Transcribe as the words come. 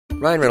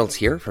Ryan Reynolds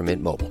here from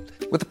Mint Mobile.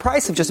 With the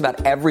price of just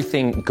about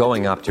everything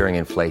going up during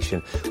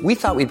inflation, we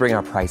thought we'd bring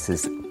our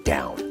prices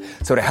down.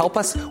 So to help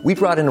us, we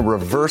brought in a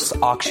reverse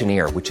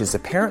auctioneer, which is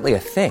apparently a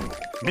thing.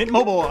 Mint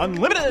Mobile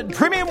Unlimited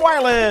Premium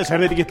Wireless. How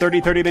to get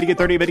 30, 30, bit to get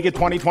 30, bit to get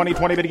 20, 20,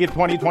 20, bit to get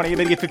 20, 20,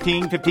 bit to get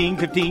 15, 15,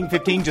 15,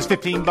 15, just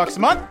 $15 a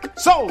month?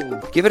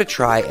 Sold! Give it a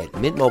try at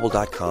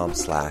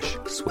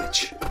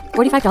mintmobile.com/switch.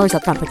 $45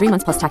 up front for 3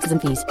 months plus taxes and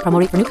fees. Promo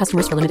rate for new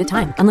customers for limited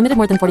time. Unlimited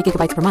more than 40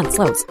 gigabytes per month.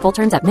 Slows full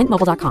terms at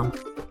mintmobile.com.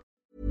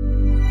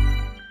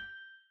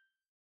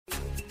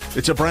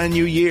 It's a brand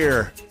new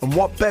year, and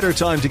what better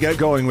time to get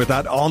going with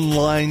that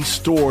online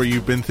store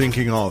you've been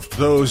thinking of?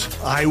 Those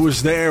 "I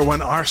was there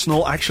when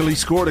Arsenal actually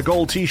scored a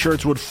goal"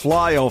 t-shirts would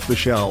fly off the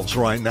shelves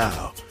right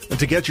now. And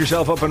to get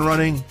yourself up and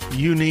running,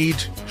 you need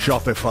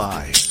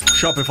Shopify.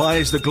 Shopify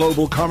is the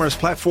global commerce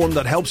platform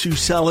that helps you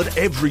sell at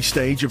every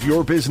stage of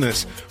your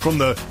business. From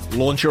the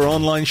launch your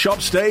online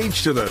shop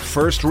stage to the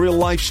first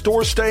real-life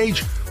store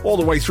stage, all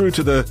the way through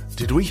to the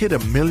 "did we hit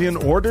 1 million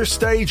orders"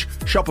 stage,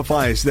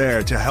 Shopify is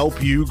there to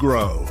help you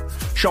grow.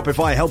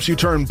 Shopify helps you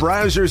turn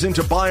browsers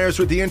into buyers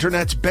with the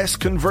internet's best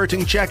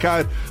converting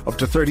checkout, up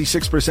to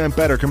 36%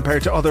 better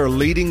compared to other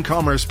leading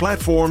commerce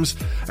platforms,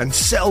 and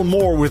sell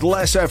more with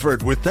less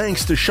effort with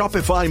thanks to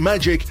Shopify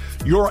Magic,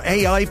 your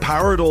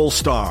AI-powered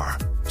all-star.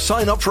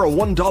 Sign up for a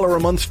 $1 a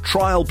month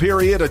trial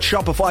period at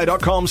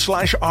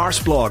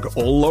shopify.com/arsblog,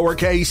 all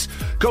lowercase.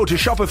 Go to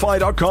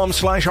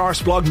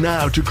shopify.com/arsblog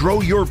now to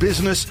grow your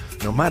business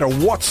no matter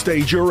what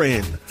stage you're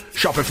in.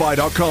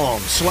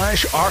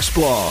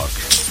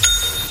 Shopify.com/arsblog.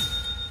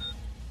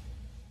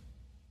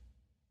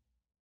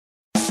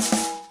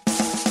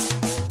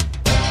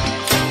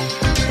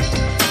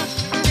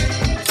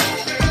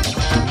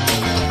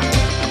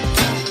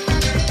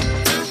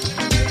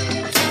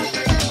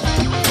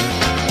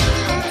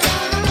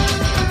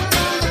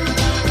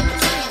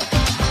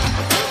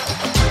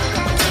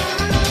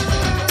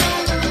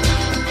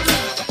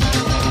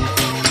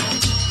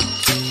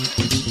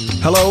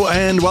 Hello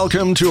and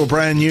welcome to a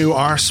brand new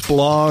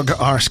Arsblog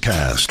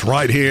Arscast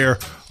right here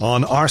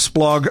on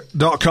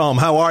arsblog.com.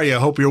 How are you?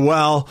 Hope you're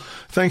well.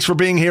 Thanks for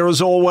being here as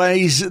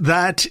always.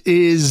 That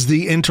is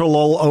the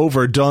interlull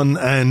over, done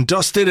and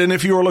dusted. And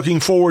if you are looking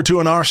forward to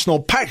an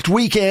Arsenal-packed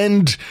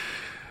weekend,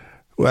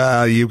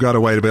 well, you've got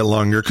to wait a bit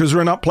longer because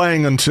we're not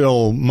playing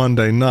until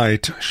Monday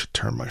night. I should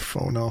turn my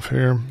phone off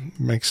here. It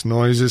makes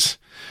noises.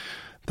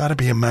 That'd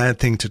be a mad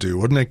thing to do,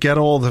 wouldn't it? Get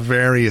all the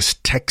various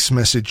text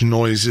message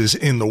noises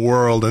in the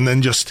world and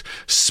then just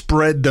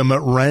spread them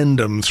at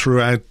random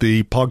throughout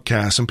the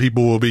podcast, and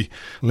people will be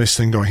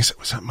listening going,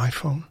 was that my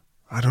phone?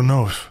 I don't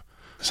know.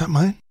 Is that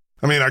mine?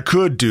 I mean, I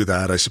could do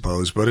that, I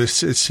suppose, but it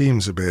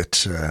seems a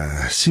bit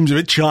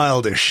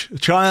childish. A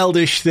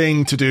childish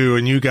thing to do,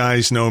 and you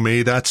guys know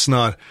me. It's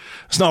not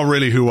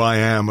really who I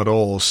am at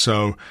all.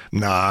 So,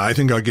 I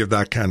think I'll give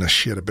that kind of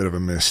shit a bit of a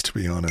miss, to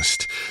be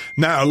honest.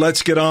 Now,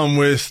 let's get on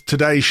with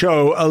today's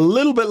show. A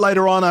little bit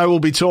later on, I will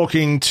be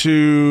talking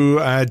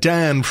to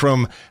Dan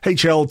from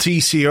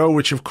HLTCO,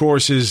 which of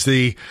course is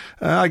the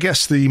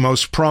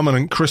most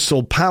prominent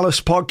Crystal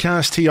Palace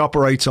podcast. He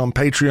operates on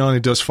Patreon. He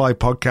does 5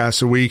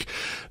 podcasts a week.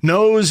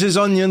 Knows his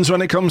onions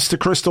when it comes to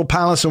Crystal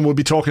Palace, and we'll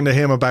be talking to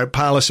him about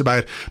Palace,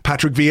 about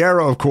Patrick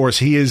Vieira. Of course,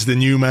 he is the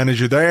new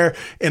manager there.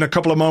 In a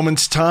couple of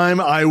moments' time,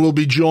 I will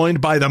be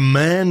joined by the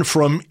man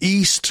from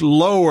East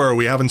Lower.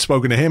 We haven't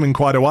spoken to him in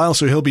quite a while,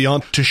 so he'll be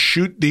on to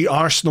shoot the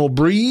Arsenal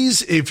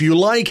breeze, if you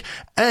like.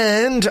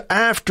 And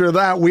after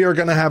that, we are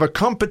going to have a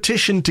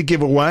competition to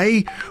give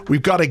away.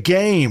 We've got a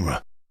game.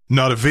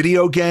 Not a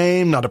video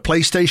game, not a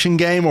PlayStation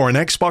game or an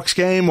Xbox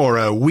game or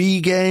a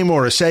Wii game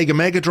or a Sega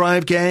Mega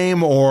Drive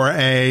game or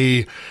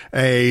a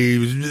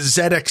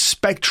ZX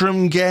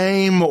Spectrum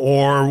game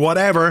or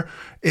whatever.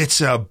 It's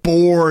a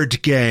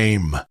board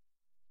game.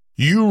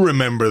 You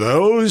remember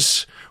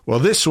those? Well,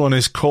 this one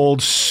is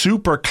called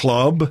Super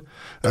Club,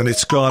 and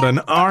it's got an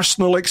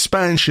Arsenal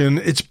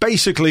expansion. It's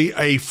basically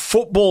a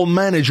Football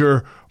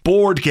Manager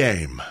board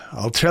game.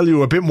 I'll tell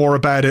you a bit more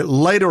about it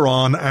later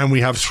on, and we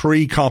have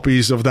 3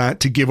 copies of that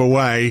to give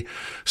away,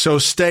 so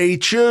stay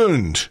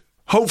tuned.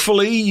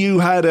 Hopefully you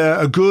had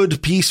a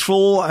good,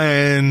 peaceful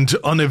and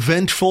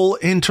uneventful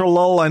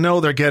interlull. I know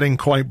they're getting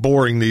quite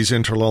boring, these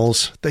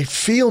interlulls. They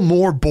feel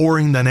more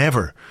boring than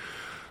ever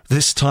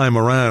this time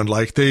around.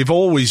 Like, they've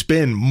always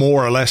been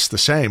more or less the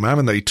same,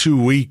 haven't they? 2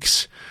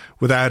 weeks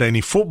without any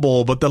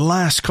football, but the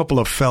last couple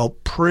have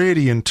felt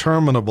pretty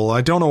interminable.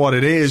 I don't know what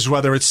it is,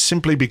 whether it's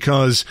simply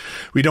because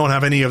we don't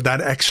have any of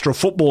that extra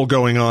football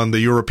going on, the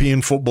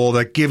European football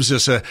that gives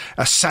us a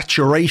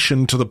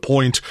saturation to the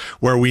point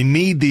where we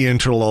need the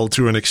interlull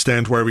to an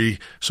extent where we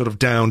sort of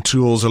down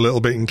tools a little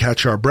bit and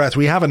catch our breath.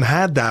 We haven't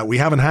had that. We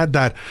haven't had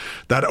that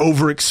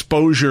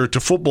overexposure to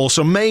football,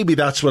 so maybe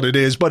that's what it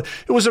is. But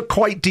it was a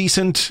quite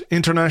decent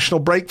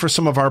international break for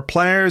some of our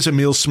players.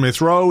 Emile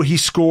Smith-Rowe, he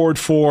scored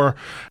for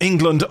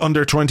England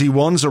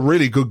under-21s, a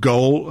really good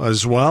goal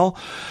as well.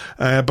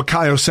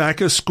 Bukayo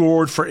Saka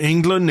scored for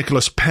England.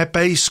 Nicolas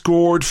Pepe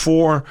scored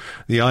for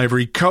the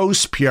Ivory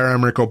Coast.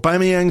 Pierre-Emerick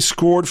Aubameyang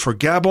scored for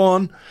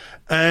Gabon.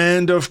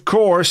 And, of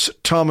course,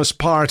 Thomas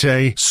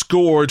Partey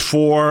scored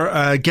for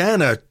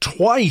Ghana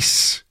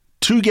twice.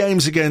 2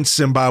 games against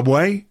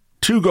Zimbabwe,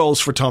 2 goals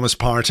for Thomas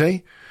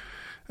Partey.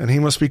 And he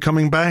must be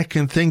coming back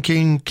and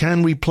thinking,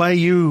 can we play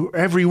you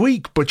every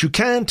week? But you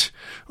can't,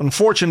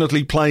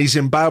 unfortunately, play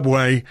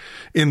Zimbabwe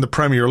in the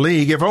Premier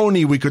League. If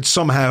only we could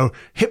somehow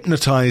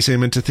hypnotize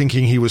him into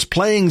thinking he was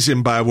playing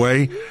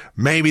Zimbabwe.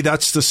 Maybe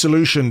that's the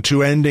solution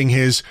to ending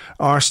his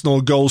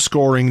Arsenal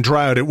goal-scoring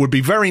drought. It would be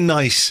very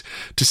nice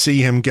to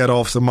see him get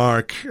off the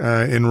mark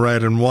in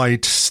red and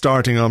white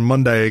starting on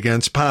Monday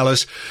against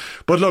Palace.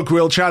 But look,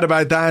 we'll chat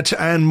about that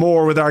and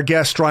more with our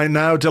guest right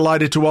now.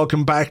 Delighted to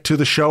welcome back to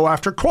the show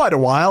after quite a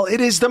while.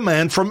 It is the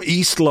man from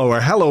East Lower.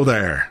 Hello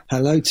there.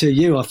 Hello to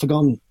you. I've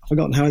forgotten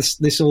how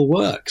this all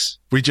works.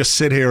 We just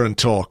sit here and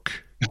talk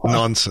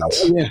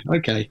nonsense. Oh, yeah,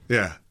 okay.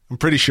 Yeah, I'm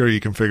pretty sure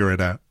you can figure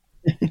it out.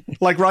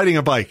 Like riding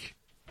a bike.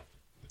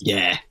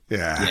 Yeah,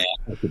 that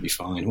could be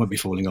fine. Won't be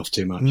falling off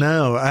too much.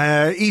 No.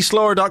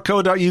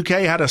 Eastlower.co.uk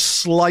had a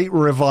slight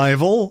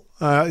revival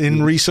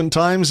in recent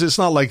times. It's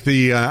not like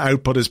the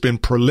output has been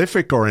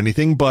prolific or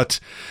anything, but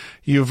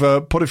you've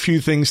put a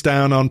few things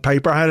down on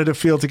paper. How did it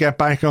feel to get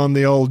back on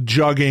the old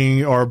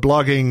jogging or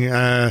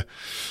blogging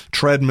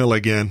treadmill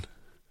again?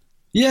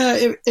 Yeah,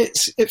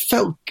 it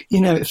felt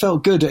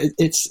good.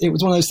 It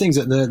was one of those things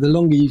that the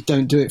longer you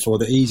don't do it for,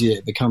 the easier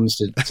it becomes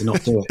to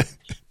not do it.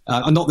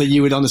 Not that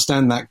you would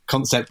understand that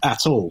concept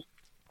at all,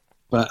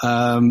 but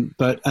and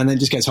then it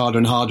just gets harder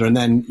and harder, and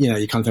then you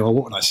kind of think, well,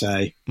 what would I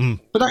say?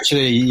 But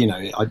actually,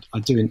 I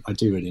do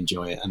really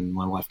enjoy it, and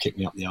my wife kicked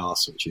me up the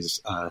arse, which is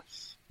a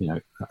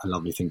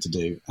lovely thing to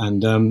do,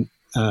 and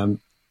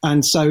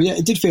so yeah,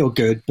 it did feel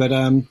good, but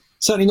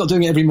certainly not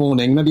doing it every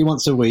morning. Maybe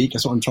once a week.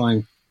 That's what I'm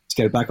trying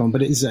to go back on.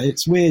 But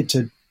it's weird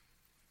to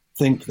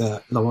think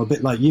that, a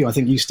bit like you. I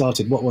think you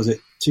started. What was it?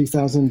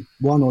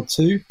 2001 or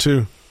 2?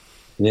 2.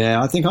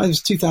 Yeah, I think I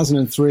was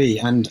 2003,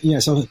 and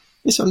so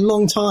it's a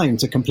long time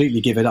to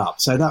completely give it up.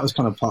 So that was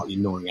kind of partly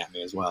gnawing at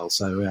me as well.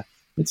 So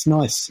it's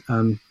nice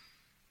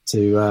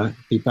to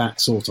be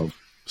back, sort of.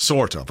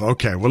 Sort of.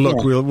 Okay. Well,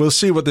 look, we'll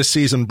see what this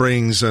season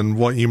brings and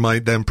what you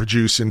might then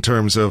produce in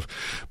terms of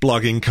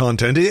blogging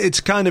content.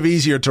 It's kind of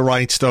easier to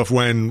write stuff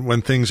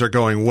when things are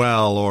going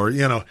well, or,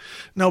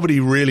 nobody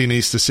really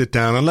needs to sit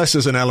down unless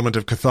there's an element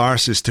of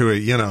catharsis to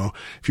it.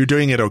 If you're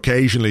doing it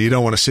occasionally, you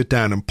don't want to sit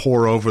down and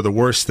pore over the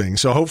worst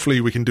things. So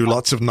hopefully we can do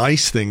lots of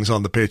nice things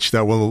on the pitch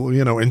that will,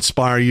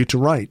 inspire you to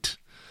write.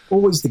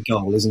 Always the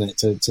goal, isn't it,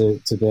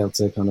 to be able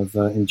to kind of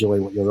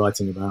enjoy what you're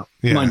writing about.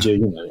 Yeah. Mind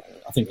you,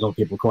 I think a lot of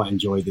people quite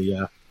enjoy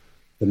the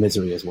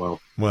misery as well.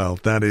 Well,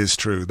 that is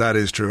true. That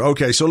is true.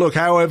 Okay, so look,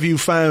 how have you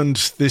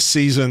found this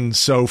season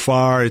so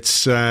far? It's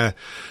 7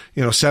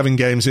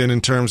 games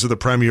in terms of the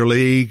Premier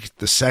League.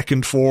 The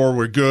second 4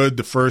 were good.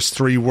 The first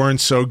 3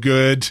 weren't so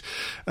good.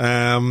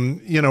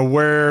 Where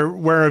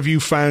have you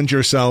found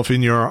yourself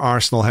in your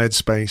Arsenal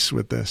headspace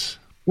with this?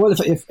 Well,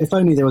 if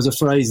only there was a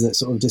phrase that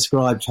sort of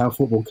described how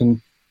football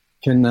can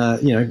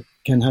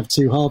have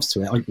 2 halves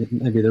to it.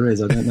 Maybe there is.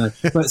 I don't know.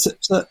 But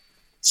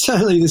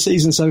certainly the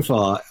season so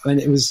far, I mean,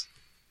 it was.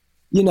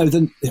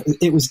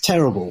 It was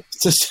terrible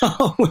to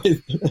start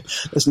with.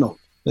 Let's not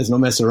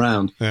mess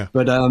around. Yeah.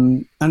 But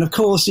and of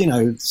course,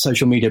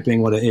 social media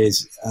being what it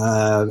is,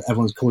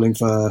 everyone's calling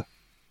for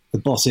the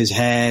boss's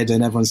head,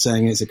 and everyone's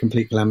saying it's a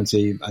complete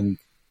calamity. And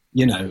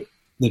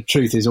the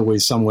truth is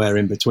always somewhere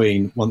in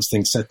between once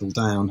things settle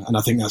down. And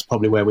I think that's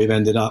probably where we've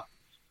ended up.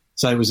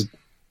 So it was a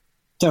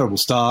terrible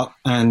start,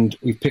 and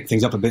we've picked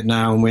things up a bit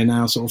now, and we're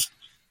now sort of,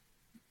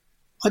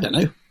 I don't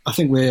know. I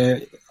think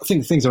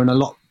things are in a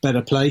lot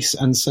better place,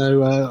 and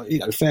so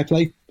fair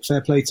play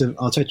to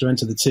Arteta and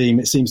to the team.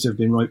 It seems to have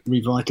been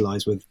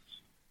revitalised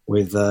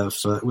with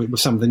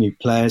some of the new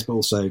players, but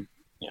also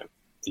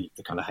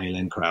the kind of Hale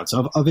End crowd.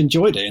 So I've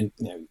enjoyed it,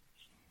 and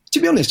to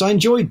be honest, I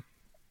enjoyed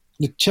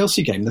the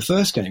Chelsea game, the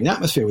first game. The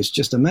atmosphere was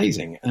just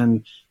amazing,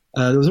 and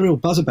there was a real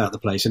buzz about the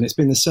place, and it's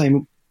been the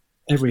same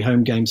every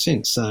home game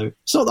since. So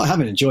it's not that I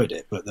haven't enjoyed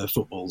it, but the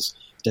football's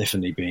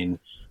definitely been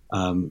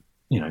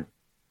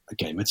a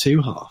game of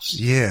 2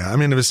 halves. Yeah, I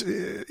mean, it was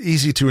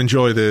easy to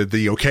enjoy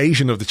the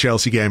occasion of the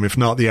Chelsea game, if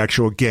not the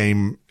actual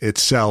game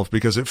itself,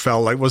 because it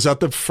felt like, was that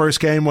the first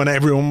game when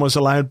everyone was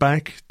allowed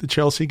back, the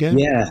Chelsea game?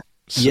 Yeah,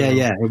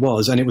 yeah, it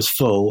was, and it was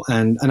full,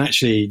 and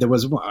actually there were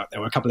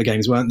a couple of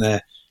games, weren't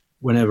there,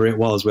 whenever it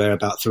was, where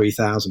about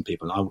 3,000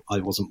 people.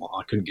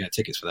 I couldn't get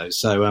tickets for those,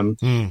 so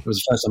it was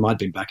the first time I'd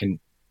been back in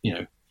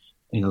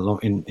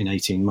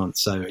 18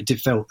 months. So it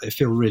did feel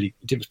really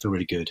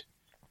really good.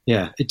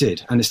 Yeah, it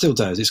did, and it still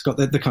does. It's got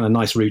the kind of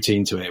nice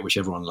routine to it, which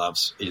everyone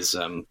loves. It's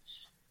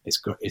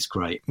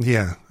great.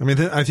 Yeah, I mean,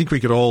 I think we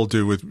could all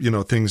do with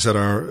things that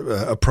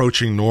are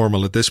approaching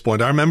normal at this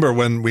point. I remember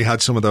when we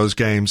had some of those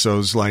games,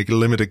 those like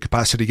limited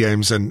capacity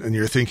games, and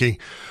you're thinking,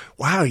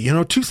 wow,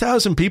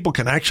 2,000 people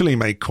can actually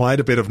make quite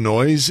a bit of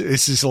noise.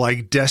 This is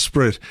like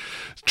desperate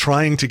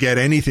trying to get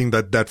anything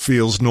that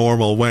feels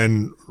normal,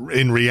 when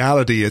in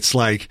reality it's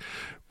like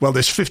Well,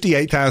 there's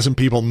 58,000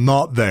 people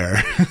not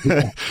there.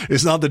 Yeah.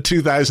 It's not the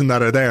 2,000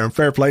 that are there, and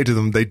fair play to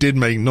them. They did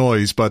make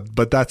noise, but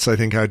that's, I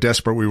think, how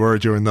desperate we were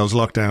during those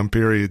lockdown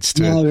periods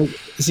too. No,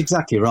 it's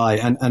exactly right.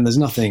 And there's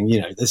nothing,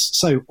 there's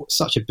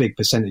such a big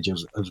percentage of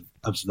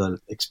the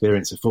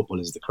experience of football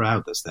is the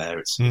crowd that's there.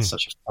 It's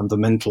such a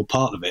fundamental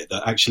part of it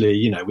that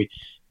actually,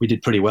 we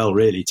did pretty well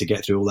really to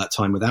get through all that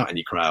time without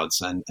any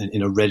crowds and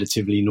in a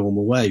relatively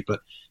normal way. But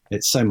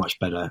it's so much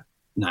better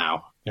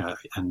now.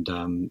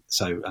 Long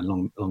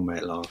may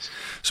it last.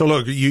 So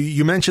look,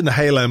 you mentioned the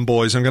Halem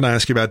boys. I'm going to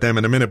ask you about them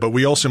in a minute, but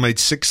we also made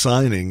 6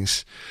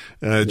 signings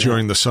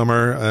during the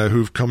summer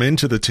who've come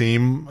into the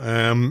team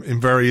in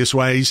various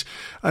ways.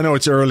 I know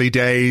it's early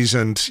days,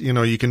 and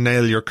you can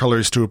nail your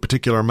colours to a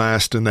particular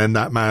mast, and then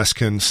that mast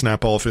can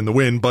snap off in the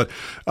wind. But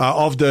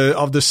of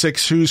the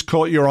 6, who's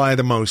caught your eye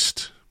the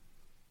most?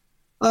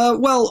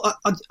 Well,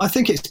 I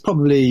think it's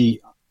probably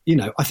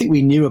I think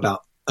we knew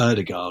about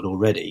Ødegaard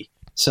already.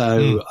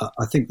 So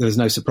I think there's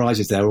no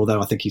surprises there,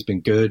 although I think he's been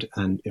good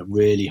and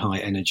really high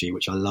energy,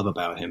 which I love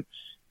about him.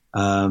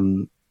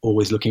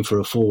 Always looking for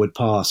a forward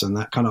pass, and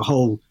that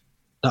whole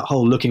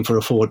looking for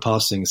a forward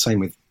pass thing, same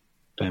with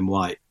Ben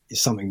White,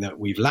 is something that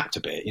we've lacked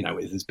a bit.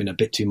 There's been a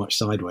bit too much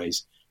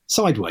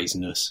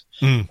sidewaysness.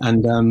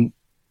 And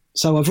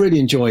so I've really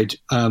enjoyed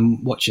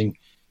watching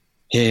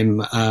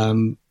him.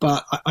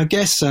 But I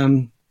guess...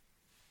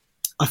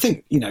 I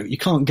think, you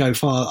can't go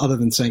far other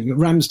than saying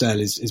Ramsdale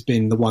has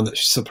been the one that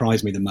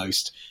surprised me the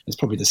most. It's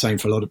probably the same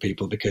for a lot of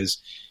people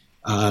because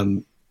I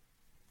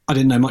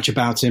didn't know much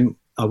about him,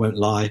 I won't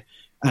lie.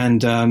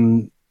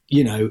 And,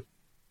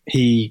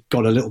 he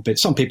got a little bit,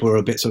 some people were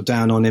a bit sort of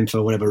down on him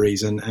for whatever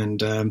reason.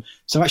 And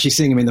so actually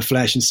seeing him in the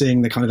flesh and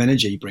seeing the kind of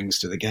energy he brings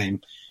to the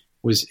game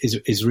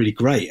is really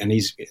great. And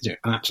he's an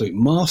absolute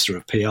master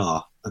of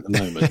PR at the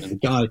moment. And a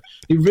guy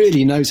who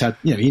really knows how,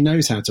 he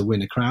knows how to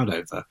win a crowd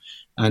over.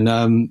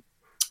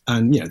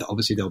 And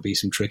obviously there'll be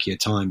some trickier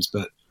times,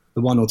 but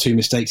the 1 or 2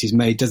 mistakes he's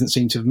made doesn't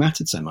seem to have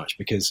mattered so much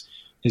because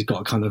he's got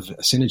a kind of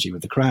a synergy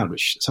with the crowd.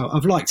 So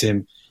I've liked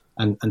him,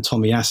 and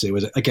Tomiyasu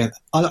was again.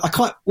 What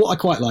I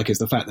quite like is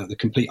the fact that the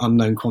complete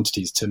unknown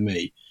quantities to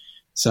me.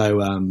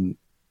 So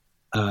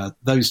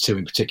those 2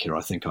 in particular,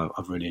 I think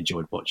I've really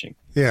enjoyed watching.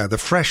 Yeah, the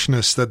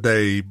freshness that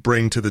they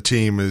bring to the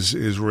team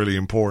is really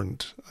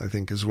important, I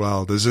think, as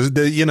well. There's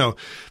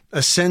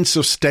a sense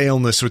of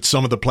staleness with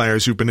some of the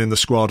players who've been in the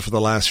squad for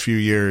the last few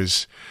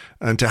years,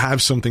 and to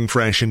have something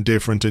fresh and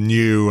different and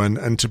new,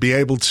 and to be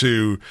able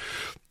to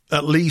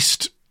at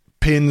least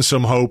pin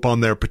some hope on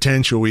their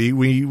potential.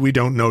 We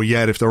don't know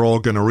yet if they're all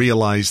going to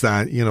realize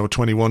that,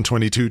 21,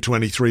 22,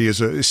 23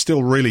 is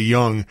still really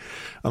young,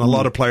 and a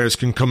lot of players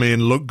can come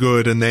in, look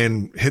good, and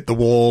then hit the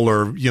wall,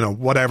 or,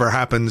 whatever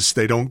happens,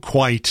 they don't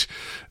quite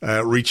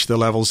reach the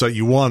levels that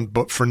you want.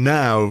 But for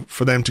now,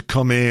 for them to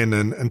come in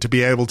and to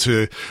be able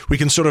to, we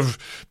can sort of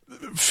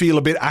feel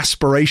a bit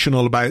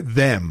aspirational about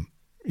them.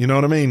 You know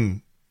what I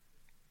mean?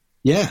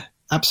 Yeah.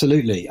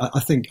 Absolutely. I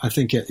think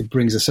it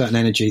brings a certain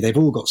energy. They've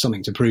all got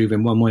something to prove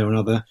in one way or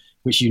another,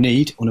 which you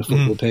need on a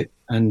football pitch.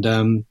 And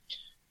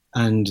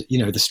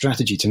the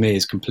strategy to me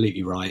is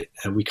completely right.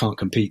 We can't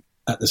compete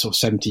at the sort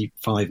of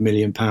 £75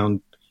 million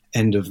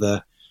end of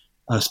the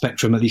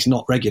spectrum, at least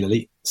not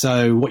regularly.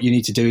 So what you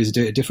need to do is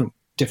do it a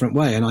different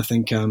way. And I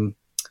think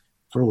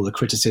for all the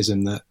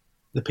criticism that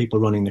the people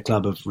running the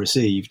club have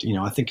received,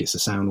 I think it's a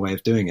sound way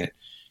of doing it.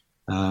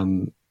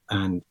 And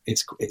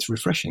it's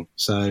refreshing.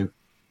 So,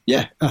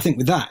 yeah, I think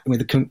with that, with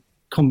the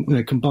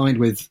combined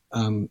with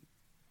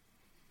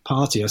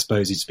Partey, I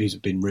suppose he's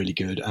been really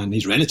good, and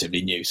he's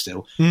relatively new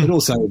still. But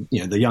also,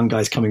 the young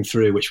guys coming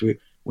through, which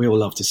we all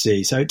love to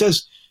see. So it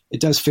does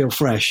feel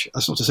fresh.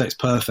 That's not to say it's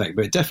perfect,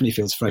 but it definitely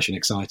feels fresh and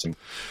exciting.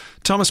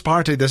 Thomas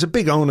Partey, there's a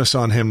big onus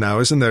on him now,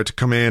 isn't there, to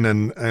come in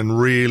and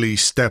really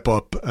step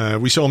up.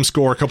 We saw him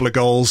score a couple of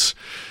goals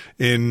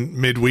in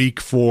midweek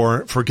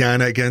for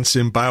Ghana against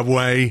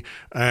Zimbabwe.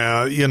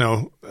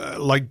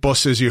 Like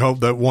buses, you hope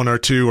that 1 or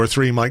 2 or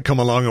 3 might come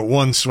along at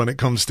once when it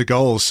comes to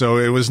goals. So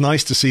it was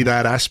nice to see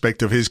that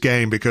aspect of his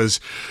game, because,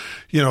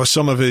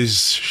 some of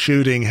his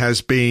shooting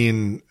has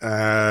been,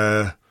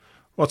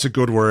 what's a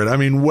good word? I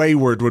mean,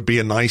 wayward would be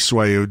a nice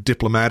way, a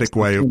diplomatic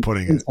way of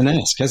putting it.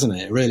 Finesse, hasn't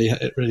it?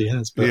 It really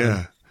has. But,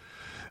 yeah.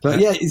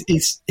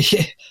 It's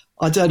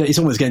I don't know. It's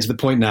almost getting to the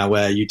point now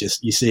where you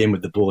see him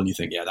with the ball and you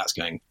think, yeah, that's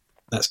going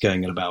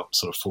at about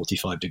sort of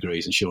 45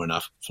 degrees, and sure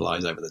enough,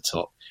 flies over the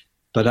top.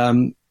 But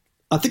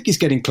I think he's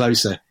getting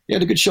closer. He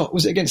had a good shot.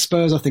 Was it against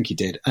Spurs? I think he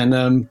did.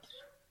 And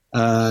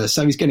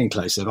so he's getting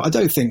closer. But I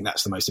don't think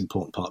that's the most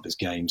important part of his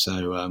game.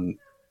 So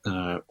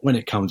when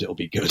it comes, it'll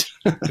be good.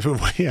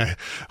 Yeah,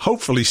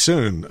 hopefully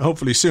soon.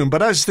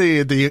 But as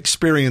the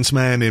experienced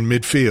man in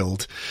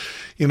midfield,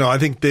 I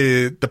think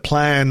the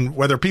plan,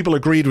 whether people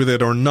agreed with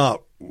it or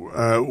not,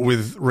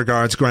 with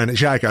regards Granit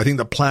Xhaka, I think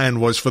the plan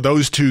was for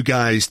those 2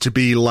 guys to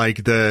be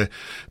like the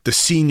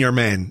senior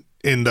men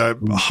in the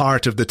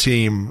heart of the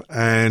team,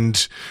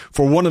 and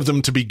for one of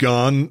them to be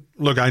gone.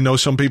 Look, I know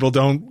some people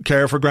don't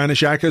care for Granit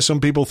Xhaka. Some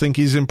people think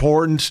he's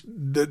important.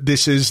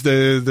 this is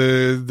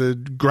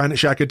the Granit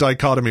Xhaka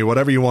dichotomy,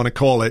 whatever you want to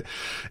call it.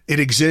 It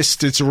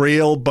exists, it's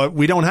real, but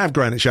we don't have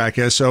Granit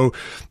Xhaka, so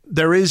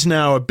there is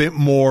now a bit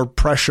more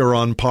pressure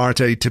on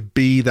Partey to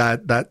be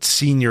that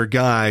senior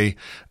guy,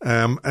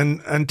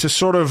 and to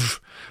sort of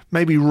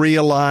maybe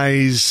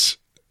realise,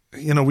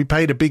 we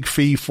paid a big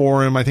fee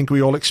for him. I think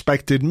we all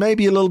expected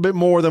maybe a little bit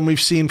more than we've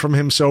seen from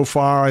him so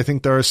far. I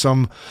think there are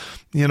some,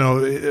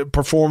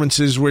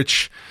 performances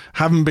which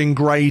haven't been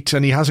great,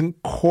 and he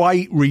hasn't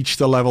quite reached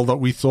the level that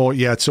we thought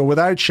yet. So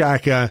without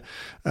Xhaka,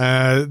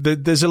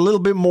 there's a little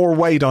bit more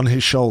weight on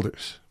his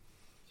shoulders.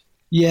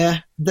 Yeah,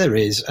 there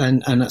is,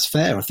 and that's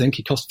fair. I think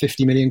he cost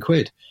 50 million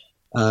quid,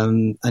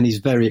 and he's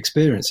very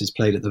experienced. He's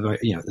played at the very,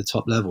 at the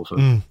top level for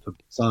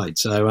side.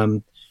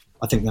 So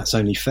I think that's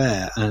only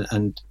fair,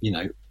 and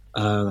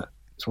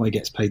that's why he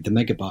gets paid the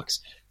mega bucks.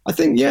 I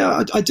think,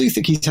 I do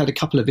think he's had a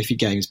couple of iffy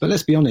games, but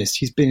let's be honest,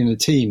 he's been in a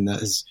team that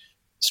has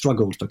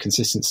struggled for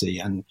consistency.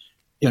 And,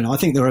 I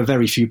think there are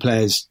very few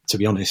players, to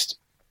be honest,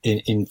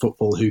 in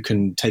football who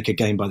can take a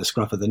game by the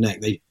scruff of the neck.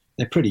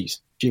 They're pretty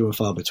few and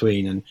far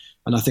between. And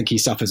I think he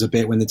suffers a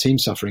bit when the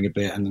team's suffering a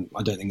bit. And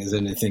I don't think there's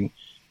anything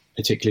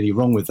particularly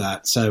wrong with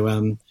that. So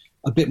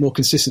a bit more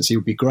consistency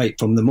would be great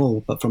from them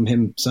all, but from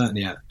him,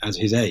 certainly at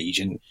his age.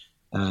 And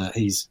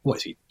he's,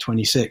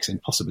 26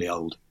 and possibly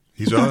old.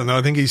 He's no,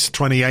 I think he's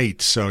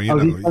 28. So he's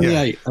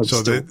 28.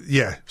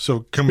 Yeah. So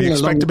can we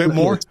expect a bit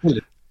more?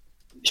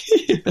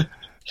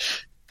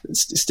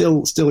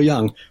 Still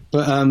young,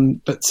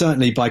 but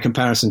certainly by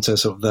comparison to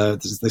sort of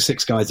the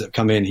six guys that have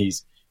come in,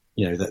 he's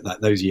that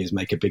those years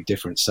make a big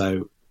difference.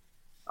 So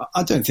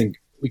I don't think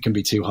we can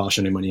be too harsh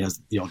on him when he has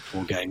the odd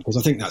poor game, because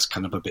I think that's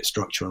kind of a bit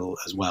structural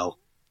as well.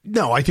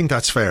 No, I think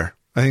that's fair.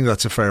 I think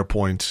that's a fair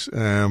point.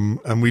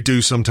 And we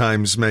do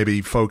sometimes maybe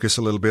focus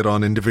a little bit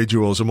on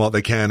individuals and what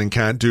they can and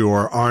can't do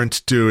or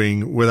aren't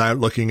doing without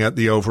looking at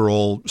the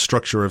overall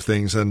structure of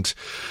things. And,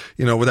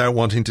 without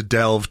wanting to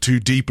delve too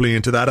deeply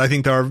into that, I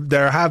think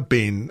there have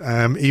been,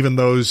 even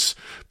those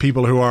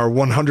people who are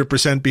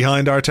 100%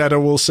 behind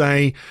Arteta will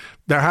say,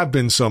 there have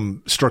been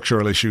some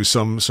structural issues,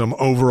 some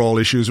overall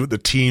issues with the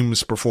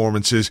team's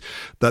performances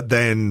that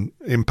then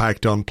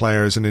impact on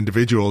players and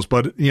individuals.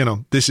 But,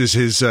 this is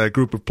his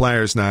group of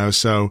players now,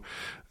 so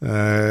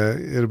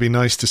it'll be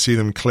nice to see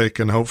them click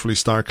and hopefully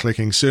start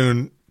clicking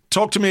soon.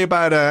 Talk to me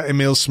about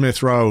Emile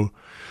Smith-Rowe.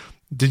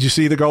 Did you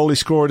see the goal he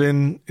scored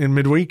in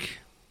midweek?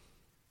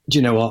 Do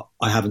you know what?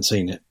 I haven't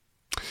seen it.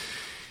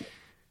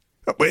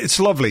 It's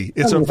lovely.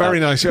 It's a very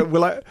nice.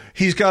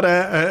 He's got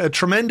a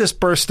tremendous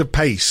burst of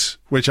pace,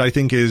 which I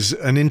think is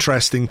an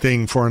interesting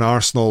thing for an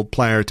Arsenal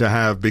player to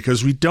have,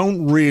 because we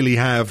don't really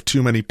have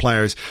too many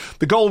players.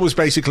 The goal was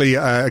basically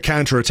a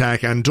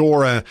counter-attack.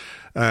 Andorra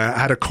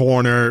had a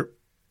corner.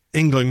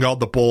 England got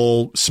the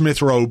ball.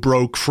 Smith-Rowe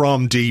broke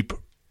from deep,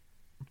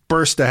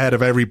 burst ahead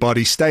of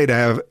everybody, stayed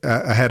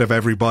ahead of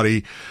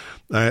everybody.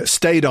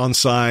 Stayed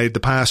onside. The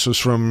pass was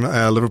from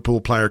Liverpool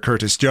player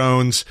Curtis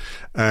Jones.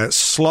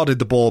 Slotted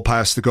the ball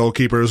past the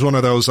goalkeeper. It was one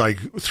of those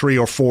 3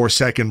 or 4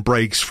 second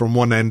breaks from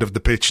one end of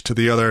the pitch to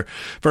the other.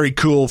 Very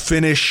cool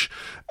finish.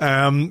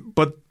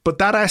 But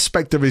that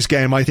aspect of his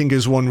game, I think,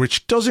 is one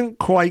which doesn't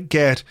quite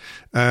get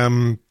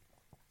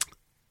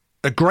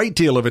a great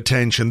deal of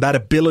attention. That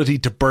ability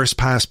to burst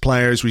past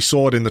players. We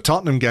saw it in the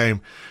Tottenham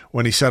game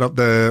when he set up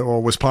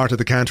was part of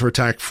the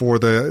counter-attack for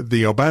the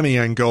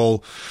Aubameyang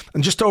goal.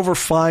 And just over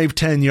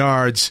 5-10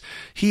 yards,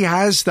 he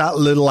has that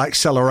little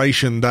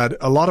acceleration that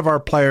a lot of our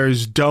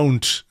players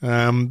don't.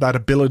 That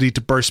ability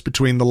to burst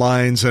between the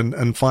lines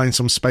and find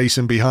some space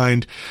in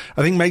behind,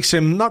 I think makes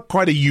him not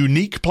quite a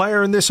unique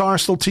player in this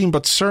Arsenal team,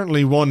 but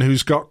certainly one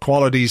who's got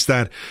qualities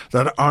that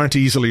aren't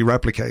easily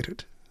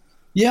replicated.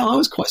 Yeah, I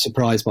was quite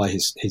surprised by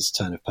his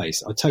turn of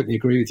pace. I totally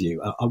agree with you.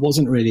 I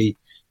wasn't really.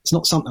 It's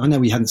not something. I know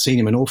we hadn't seen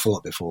him an awful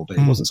lot before, but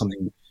it wasn't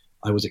something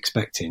I was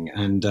expecting.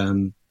 And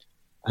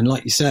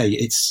like you say,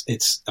 it's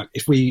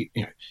if we,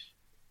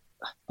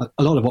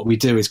 a lot of what we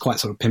do is quite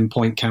sort of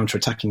pinpoint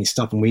counter-attacking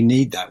stuff, and we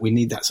need that. We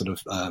need that sort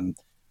of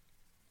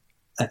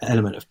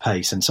element of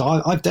pace. And so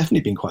I've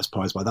definitely been quite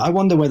surprised by that. I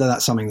wonder whether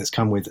that's something that's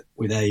come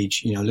with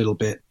age. A little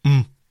bit.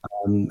 A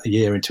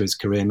year into his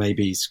career,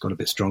 maybe he's got a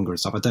bit stronger and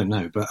stuff. I don't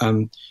know, but.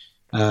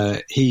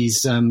 He's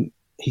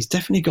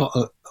definitely got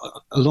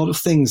a lot of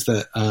things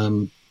that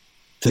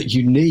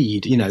you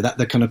need. That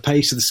the kind of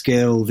pace of the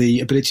skill,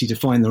 the ability to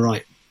find the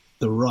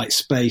right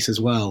space as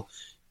well.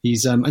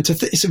 He's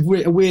it's a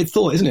weird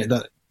thought, isn't it?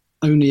 That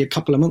only a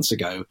couple of months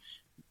ago,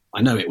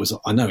 I know it was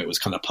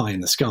kind of pie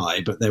in the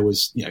sky, but there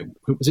was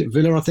was it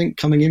Villa, I think,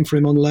 coming in for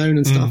him on loan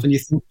and stuff. And you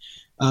think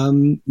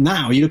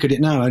now you look at it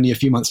now, only a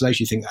few months later,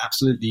 you think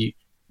absolutely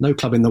no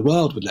club in the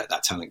world would let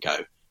that talent go.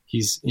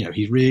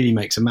 He really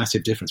makes a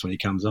massive difference when he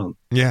comes on.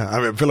 Yeah,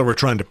 I mean, Villa were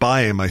trying to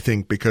buy him, I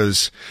think,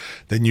 because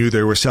they knew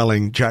they were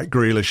selling Jack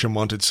Grealish and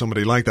wanted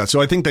somebody like that. So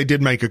I think they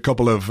did make a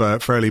couple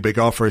of fairly big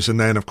offers. And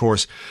then, of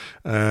course,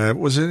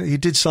 he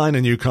did sign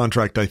a new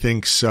contract, I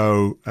think.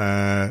 So,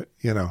 there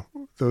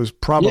was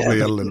probably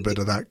a little bit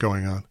of that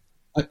going on.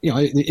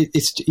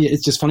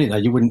 it's just funny though.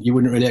 You wouldn't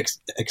really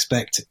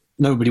expect.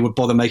 Nobody would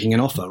bother making an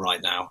offer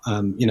right now,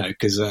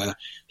 because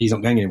he's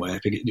not going anywhere.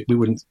 We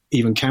wouldn't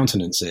even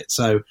countenance it.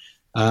 So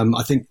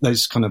I think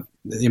those kind of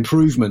the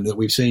improvement that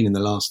we've seen in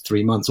the last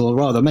 3 months, or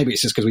rather, maybe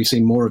it's just because we've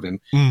seen more of him.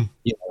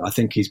 I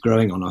think he's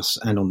growing on us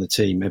and on the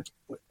team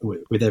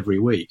with every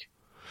week.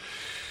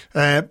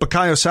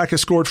 Bukayo Saka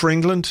scored for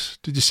England.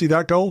 Did you see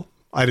that goal?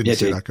 I didn't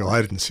see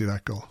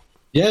that goal.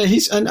 Yeah,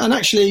 he's and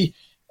actually.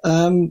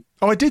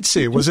 I did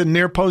see it. Was it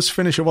near post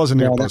finish? It was a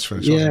near post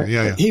finish. Wasn't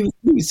it?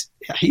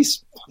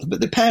 He's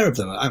the pair of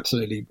them are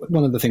absolutely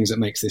one of the things that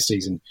makes this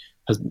season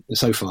has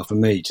so far for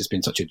me just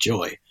been such a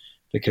joy,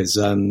 because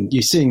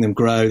you're seeing them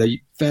grow. They're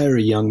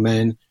very young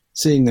men,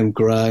 seeing them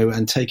grow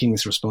and taking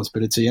this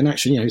responsibility. And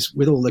actually,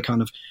 with all the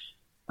kind of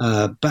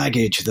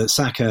baggage that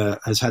Saka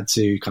has had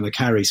to kind of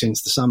carry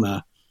since the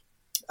summer,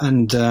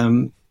 and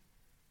I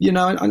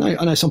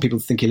know some people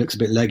think he looks a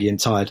bit leggy and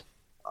tired.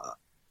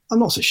 I'm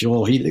not so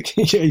sure.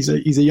 He's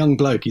a young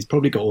bloke. He's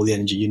probably got all the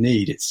energy you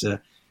need.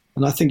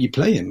 And I think you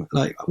play him.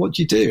 Like, what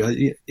do you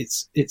do?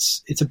 It's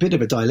a bit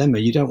of a dilemma.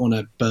 You don't want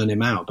to burn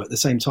him out, but at the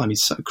same time,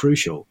 he's so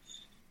crucial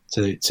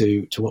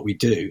to what we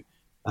do.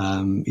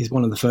 He's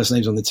one of the first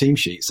names on the team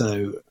sheet.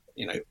 So,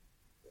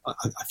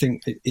 I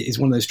think it is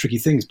one of those tricky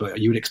things, but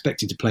you would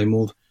expect him to play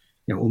more,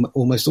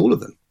 almost all of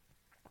them.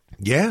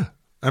 Yeah.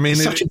 I mean,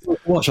 he's such a good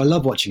watch. I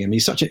love watching him.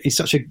 He's such a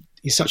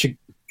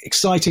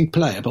exciting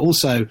player, but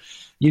also,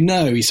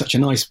 he's such a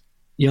nice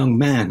young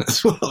man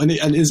as well, and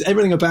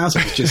everything about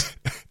him is just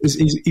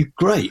he's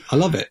great. I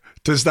love it.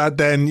 Does that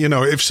then,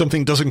 if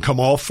something doesn't come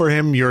off for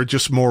him, you're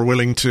just more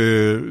willing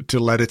to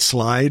let it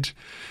slide?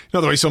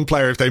 The way some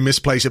player, if they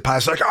misplace a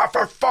pass, like,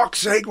 for fuck's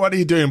sake, what are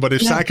you doing? But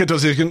if Saka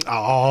does it, he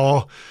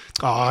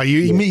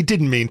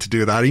didn't mean to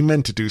do that. He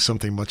meant to do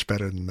something much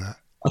better than that.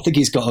 I think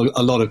he's got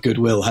a lot of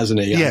goodwill, hasn't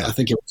he? Yeah. I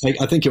think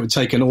it would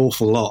take an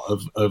awful lot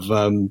of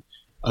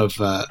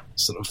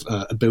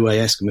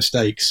Aboué-esque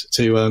mistakes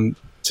to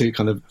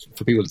kind of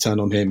for people to turn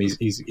on him. He's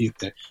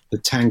the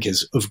tank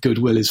of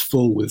goodwill is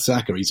full with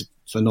Saka. He's a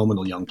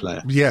phenomenal young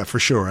player. Yeah, for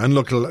sure. And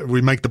look,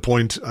 we make the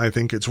point. I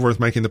think it's worth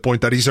making the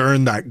point that he's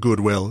earned that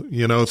goodwill,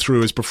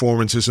 through his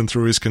performances and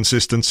through his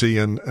consistency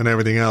and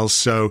everything else.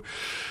 So,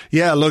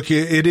 yeah, look,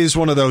 it is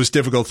one of those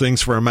difficult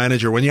things for a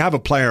manager when you have a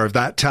player of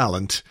that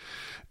talent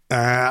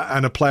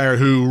and a player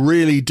who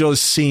really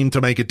does seem to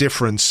make a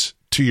difference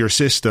to your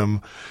system.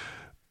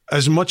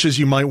 As much as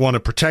you might want to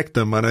protect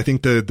them, and I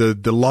think the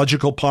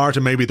logical part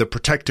and maybe the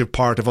protective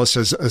part of us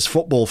as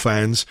football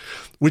fans,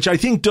 which I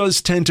think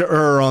does tend to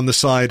err on the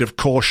side of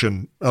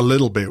caution a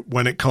little bit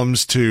when it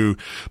comes to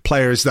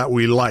players that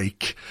we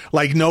like.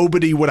 Like,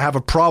 nobody would have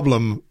a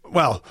problem,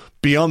 well,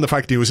 beyond the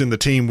fact that he was in the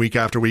team week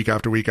after week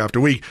after week after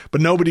week,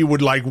 but nobody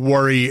would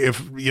worry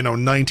if,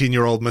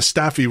 19-year-old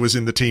Mustafi was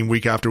in the team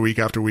week after week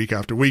after week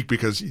after week,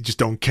 because you just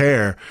don't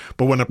care.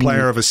 But when a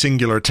player of a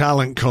singular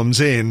talent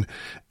comes in,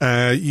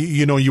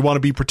 you want to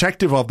be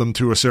protective of them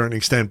to a certain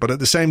extent. But at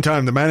the same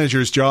time, the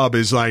manager's job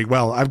is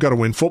I've got to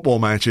win football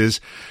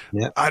matches.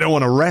 Yeah. I don't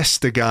want to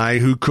rest a guy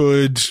who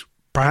could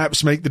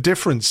perhaps make the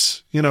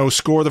difference,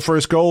 score the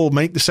first goal,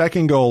 make the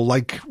second goal,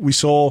 like we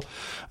saw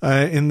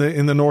in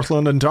the North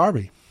London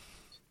derby.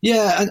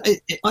 Yeah, and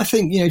I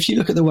think if you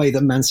look at the way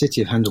that Man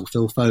City have handled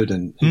Phil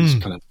Foden, who's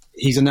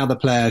he's another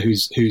player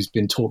who's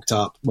been talked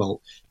up.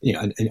 Well,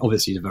 and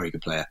obviously he's a very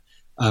good player.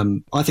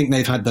 I think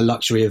they've had the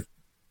luxury of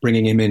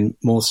bringing him in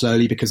more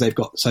slowly because they've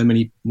got so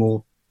many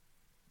more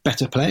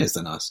better players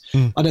than us.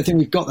 I don't think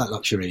we've got that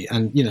luxury,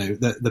 and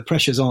the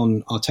pressure's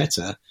on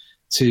Arteta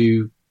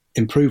to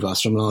improve us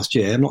from last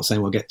year. I'm not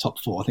saying we'll get top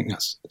 4. I think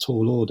that's a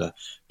tall order,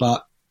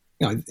 but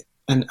I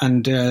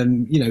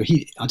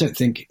don't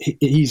think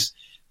he's.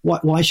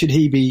 Why should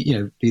he be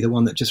the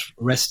one that just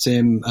rests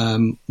him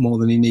more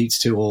than he needs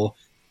to, or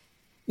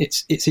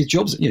it's his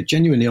job's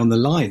genuinely on the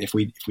line if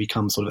we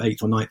come sort of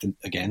 8th or 9th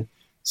again.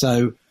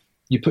 So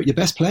you put your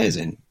best players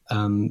in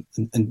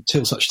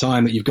until such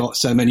time that you've got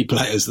so many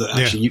players that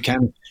actually you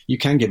can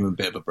give them a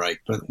bit of a break.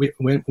 But we're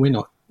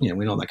not.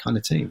 We're not that kind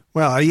of team.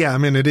 Well, yeah, I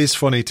mean, it is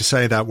funny to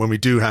say that when we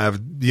do have,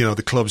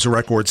 the club's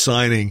record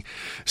signing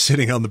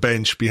sitting on the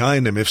bench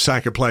behind him. If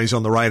Saka plays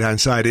on the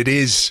right-hand side, it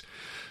is,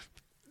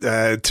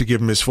 to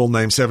give him his full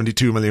name,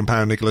 £72 million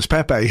Nicolas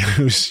Pepe,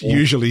 who's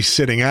usually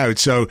sitting out.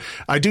 So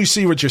I do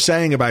see what you're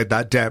saying about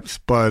that depth,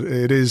 but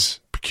it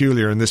is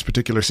peculiar in this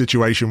particular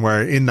situation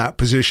where in that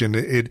position,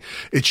 it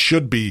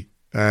should be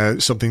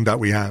something that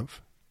we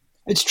have.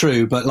 It's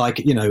true, but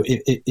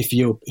if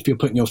you're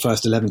putting your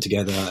first 11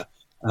 together,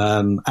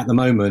 at the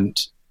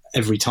moment,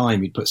 every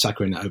time you'd put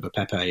Saka in over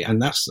Pepe,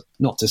 and that's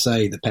not to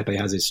say that Pepe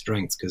has his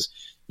strengths because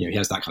he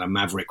has that kind of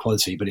maverick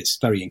quality, but it's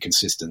very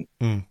inconsistent.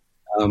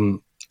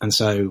 And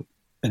so,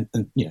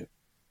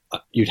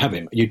 you'd have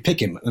him, you'd pick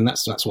him, and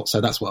that's what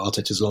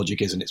Arteta's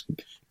logic is, and it's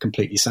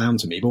completely sound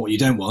to me. But what you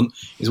don't want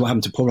is what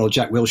happened to poor old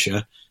Jack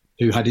Wilshere,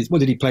 who had what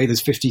did he play?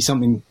 There's 50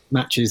 something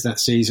matches that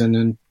season,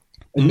 and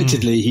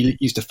admittedly he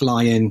used to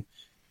fly in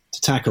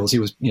to tackles. He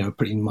was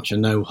pretty much a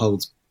no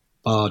holds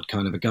barred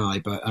kind of a guy,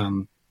 but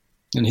and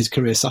his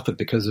career suffered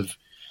because of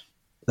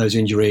those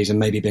injuries and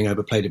maybe being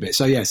overplayed a bit.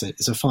 So yes,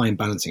 it's a fine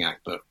balancing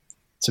act. But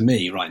to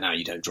me, right now,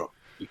 you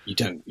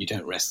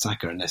don't rest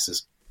Saka unless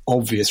there's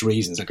obvious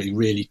reasons. Like he's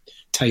really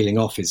tailing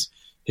off, his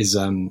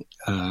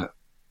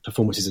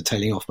performances are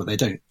tailing off, but they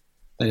don't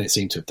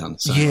seem to have done.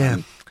 So, yeah.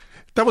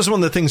 That was one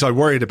of the things I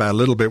worried about a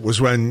little bit,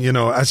 was when,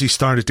 as he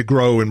started to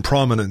grow in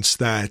prominence,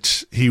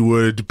 that he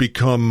would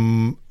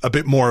become a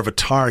bit more of a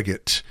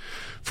target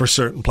for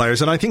certain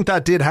players. And I think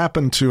that did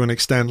happen to an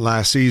extent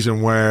last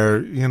season, where,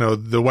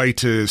 the way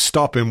to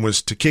stop him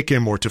was to kick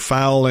him or to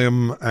foul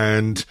him.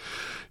 And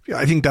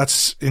I think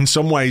that's in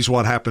some ways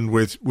what happened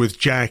with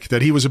Jack,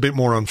 that he was a bit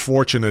more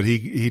unfortunate.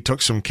 He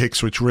took some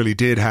kicks which really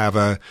did have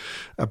a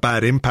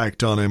bad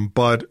impact on him.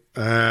 But,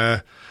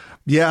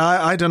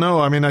 I don't know.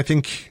 I mean, I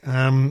think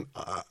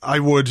I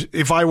would,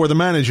 if I were the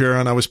manager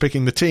and I was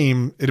picking the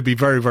team, it'd be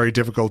very, very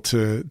difficult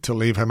to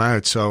leave him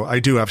out. So I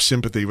do have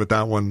sympathy with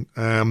that one.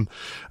 I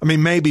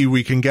mean, maybe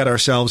we can get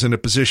ourselves in a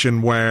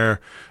position where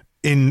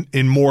in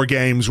more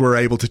games we're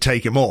able to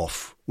take him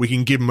off. We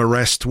can give him a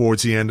rest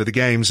towards the end of the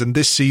games. And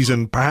this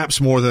season,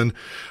 perhaps more than,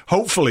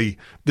 hopefully,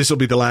 this will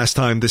be the last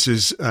time this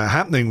is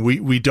happening.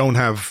 We don't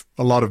have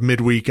a lot of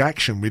midweek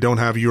action. We don't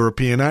have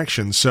European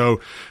action.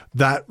 So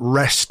that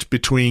rest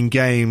between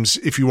games,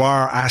 if you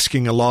are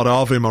asking a lot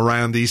of him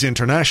around these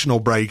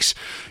international breaks,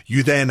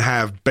 you then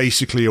have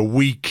basically a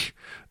week,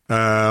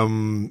 a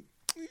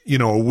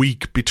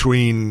week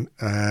between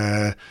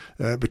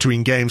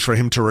games for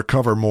him to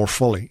recover more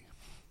fully.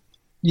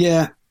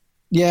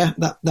 Yeah,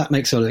 that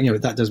makes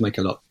that does make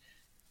a lot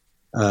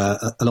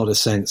of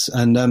sense.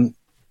 And I mean,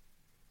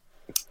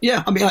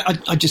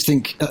 I just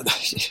think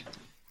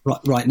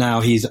right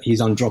now he's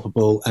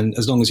undroppable, and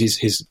as long as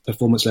his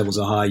performance levels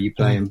are high, you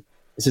play him.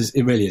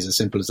 It really is as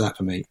simple as that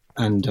for me.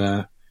 And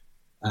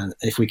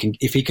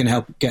if he can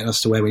help get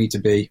us to where we need to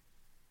be,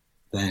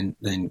 then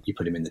you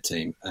put him in the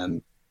team.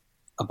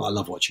 But I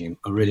love watching him.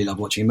 I really love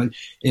watching him. And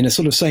in a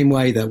sort of same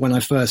way that when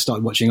I first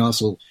started watching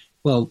Arsenal,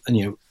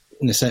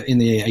 in the sort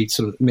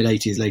of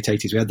mid-80s, late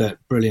 80s, we had that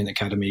brilliant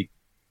academy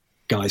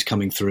guys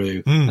coming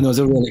through, and there was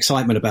a real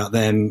excitement about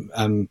them,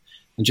 and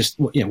just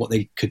what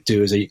they could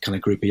do as a kind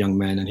of group of young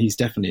men. And he's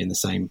definitely in the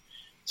same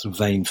sort of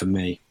vein for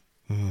me.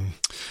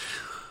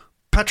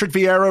 Patrick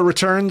Vieira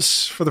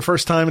returns for the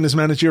first time in his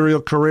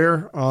managerial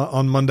career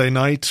on Monday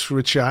night,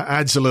 which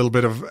adds a little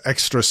bit of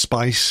extra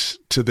spice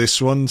to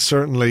this one.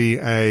 Certainly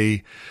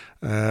a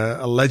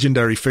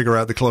legendary figure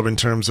at the club in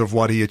terms of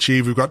what he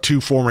achieved. We've got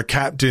two former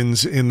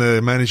captains in the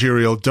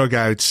managerial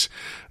dugouts,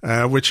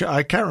 which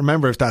I can't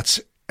remember if that's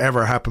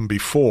ever happened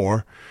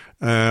before.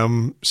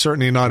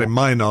 Certainly not in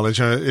my knowledge.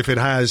 If it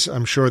has,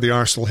 I'm sure the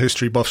Arsenal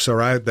history buffs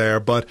are out there,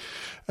 but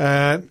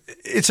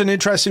it's an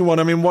interesting one.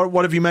 I mean,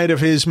 what have you made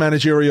of his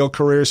managerial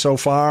career so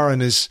far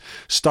and his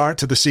start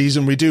to the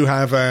season? We do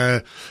have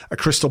a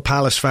Crystal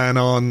Palace fan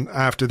on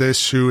after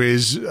this who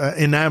is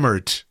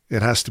enamoured,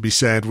 it has to be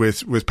said,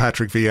 with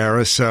Patrick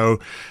Vieira. So,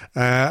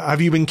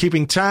 have you been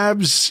keeping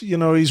tabs?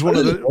 He's one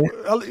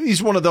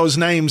of those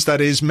names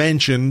that is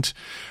mentioned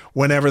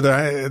whenever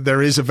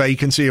there is a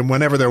vacancy, and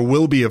whenever there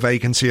will be a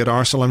vacancy at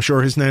Arsenal. I'm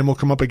sure his name will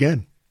come up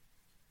again.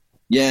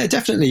 Yeah,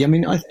 definitely. I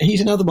mean,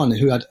 he's another one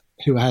who had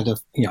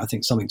I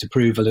think something to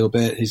prove a little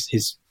bit.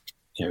 He's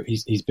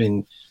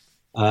been.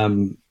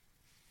 I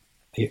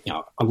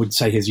would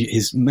say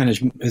his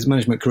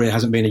management career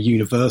hasn't been a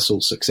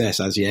universal success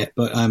as yet,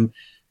 but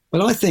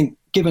I think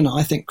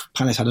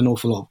Palace had an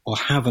awful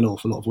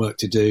lot of work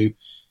to do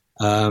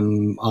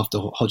after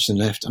Hodgson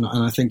left, and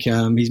I think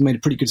he's made a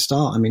pretty good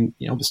start. I mean,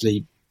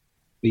 obviously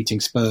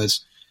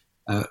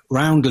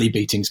roundly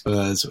beating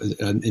Spurs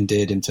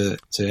endeared him to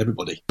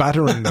everybody,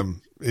 battering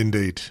them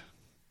indeed.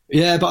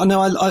 Yeah, but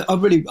no,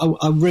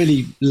 I'm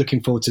really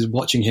looking forward to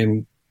watching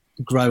him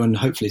grow and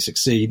hopefully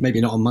succeed.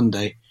 Maybe not on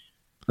Monday.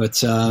 But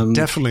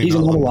definitely he's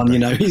another one,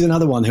 he's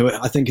another one who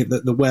I think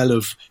that the well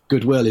of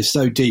goodwill is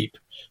so deep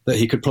that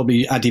he could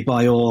probably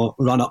Adebayor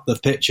run up the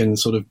pitch and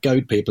sort of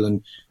goad people,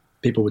 and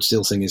people would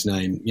still sing his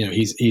name.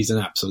 He's an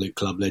absolute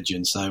club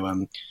legend.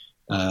 So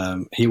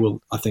he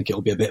will. I think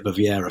it'll be a bit of a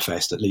Vieira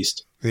fest, at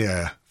least.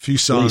 Yeah, a few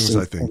songs,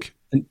 I think.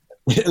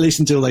 At least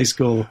until they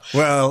score.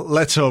 Well,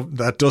 let's hope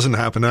that doesn't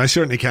happen. I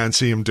certainly can't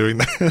see him doing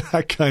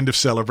that kind of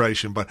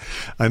celebration, but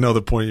I know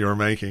the point you're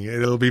making.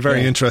 It'll be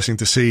very interesting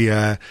to see,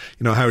 how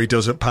he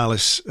does at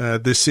Palace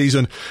this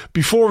season.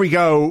 Before we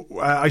go,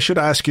 I should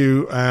ask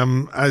you,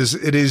 as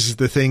it is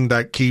the thing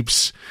that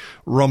keeps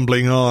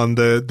rumbling on,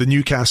 the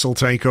Newcastle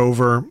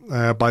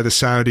takeover by the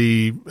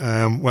Saudi,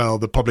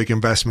 the Public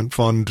Investment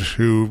Fund,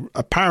 who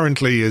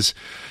apparently is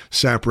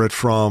separate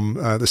from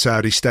the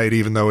Saudi state,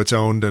 even though it's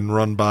owned and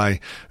run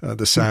by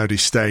the Saudi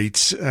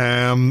state.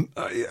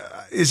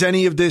 Is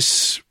any of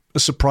this a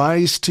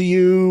surprise to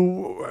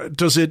you?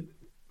 Does it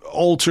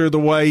alter the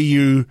way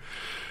you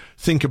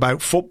think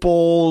about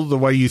football, the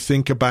way you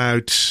think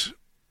about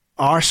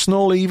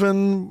Arsenal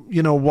even?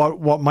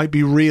 What might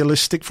be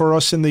realistic for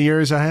us in the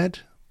years ahead?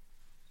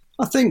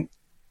 I think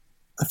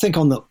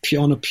on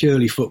a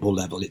purely football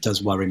level, it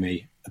does worry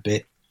me a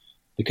bit,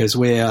 because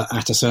we're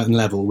at a certain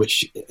level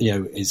which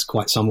is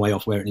quite some way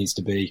off where it needs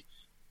to be.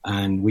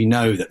 and we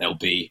know that they'll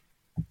be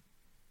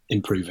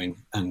improving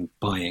and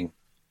buying.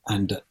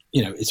 And,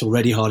 it's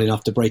already hard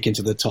enough to break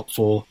into the top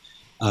 4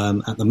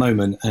 at the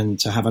moment, and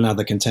to have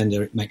another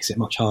contender, it makes it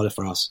much harder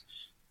for us.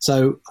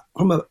 So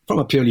from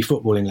a purely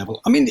footballing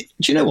level, I mean, do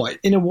you know what?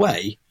 In a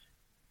way,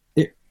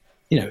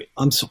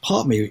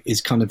 part of me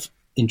is kind of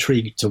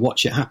intrigued to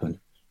watch it happen,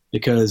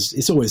 because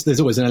there's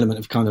always an element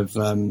of kind of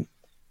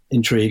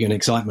intrigue and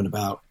excitement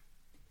about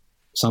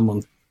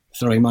someone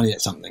throwing money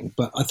at something.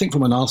 But I think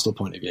from an Arsenal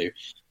point of view,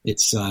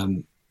 it's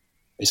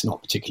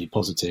not particularly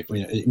positive.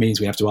 It means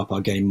we have to up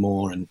our game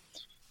more and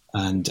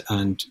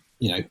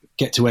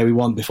get to where we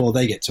want before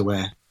they get to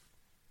where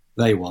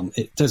they want.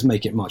 It does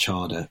make it much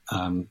harder.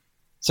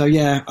 So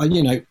yeah,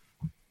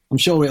 I'm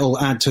sure it'll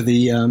add to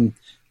the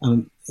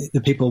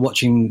people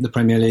watching the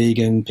Premier League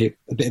and a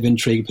bit of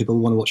intrigue. People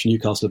want to watch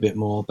Newcastle a bit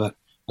more, but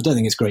I don't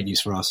think it's great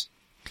news for us.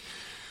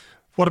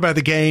 What about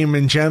the game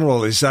in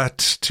general? Is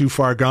that too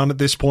far gone at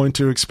this point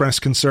to express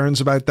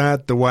concerns about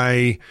that? The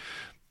way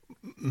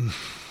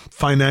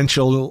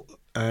financial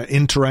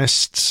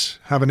interests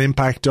have an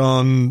impact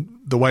on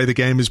the way the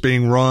game is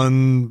being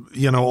run,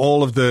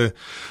 all of the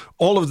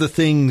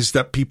things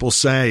that people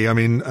say. I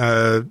mean,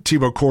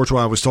 Thibaut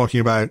Courtois was talking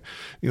about,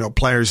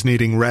 players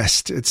needing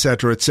rest,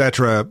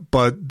 etc.,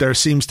 but there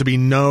seems to be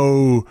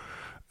no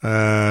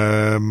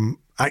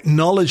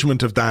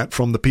acknowledgement of that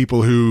from the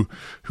people who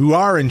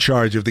are in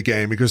charge of the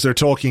game, because they're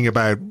talking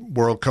about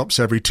World Cups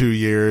every 2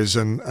 years,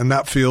 and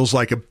that feels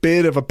like a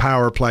bit of a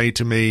power play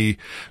to me,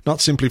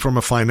 not simply from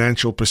a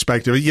financial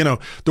perspective. The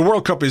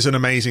World Cup is an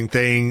amazing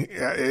thing.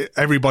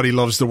 Everybody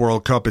loves the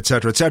World Cup,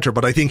 etc.,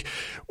 but I think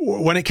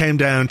when it came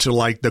down to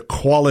like the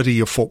quality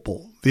of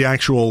football, the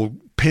actual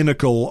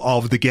pinnacle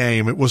of the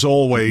game, it was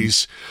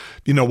always,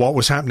 what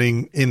was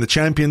happening in the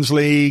Champions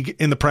League,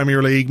 in the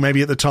Premier League,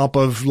 maybe at the top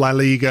of La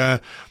Liga,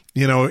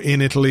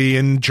 in Italy,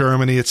 in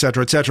Germany,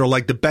 etc.,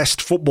 like the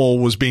best football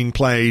was being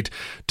played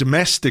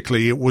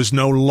domestically. It was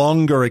no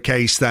longer a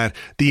case that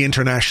the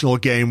international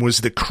game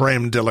was the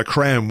creme de la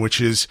creme, which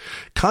is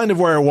kind of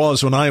where it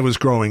was when I was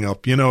growing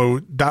up.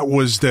 That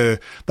was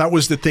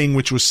the thing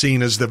which was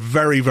seen as the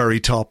very,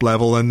 very top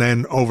level. And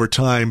then over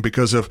time,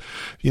 because of,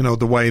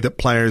 the way that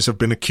players have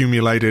been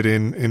accumulated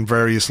in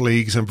various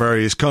leagues and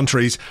various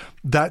countries,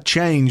 that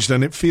changed.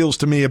 And it feels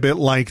to me a bit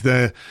like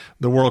the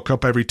World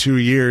Cup every 2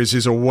 years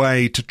is a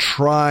way to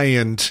try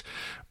and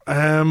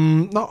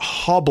not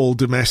hobble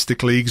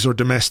domestic leagues or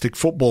domestic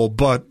football,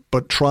 but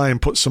try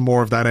and put some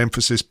more of that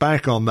emphasis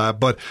back on that.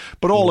 But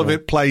all of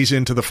it plays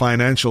into the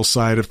financial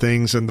side of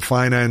things, and the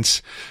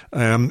finance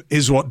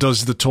is what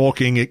does the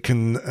talking. It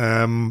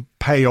can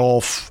pay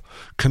off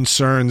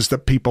concerns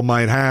that people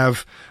might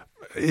have.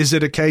 Is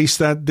it a case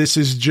that this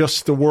is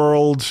just the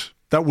world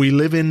that we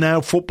live in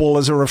now, football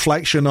as a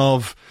reflection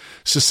of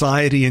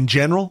society in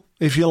general,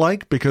 if you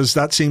like? Because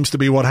that seems to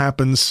be what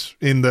happens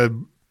in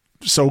the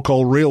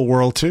so-called real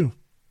world too.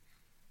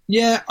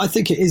 Yeah, I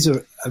think it is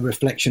a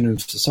reflection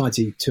of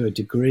society to a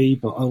degree,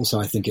 but also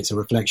I think it's a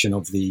reflection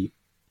of the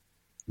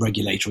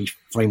regulatory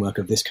framework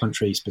of this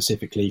country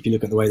specifically. If you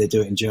look at the way they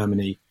do it in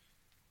Germany,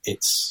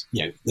 it's,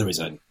 there is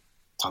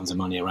tons of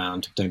money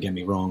around, don't get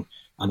me wrong,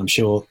 and I'm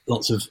sure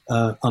lots of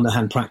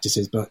underhand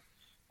practices, but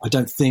I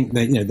don't think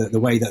that the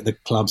way that the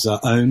clubs are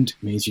owned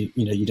means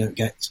you don't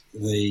get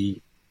the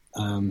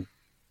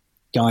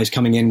guys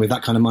coming in with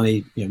that kind of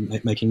money,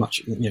 making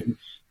much,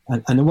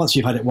 and then once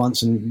you've had it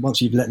once, and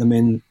once you've let them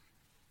in,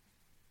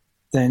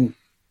 then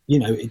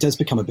it does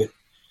become a bit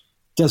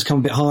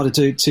harder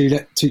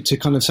to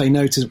kind of say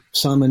no to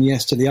some and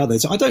yes to the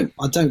others. I don't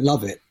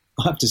love it,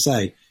 I have to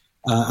say,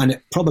 and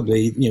it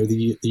probably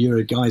the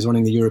Euro guys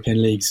running the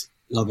European leagues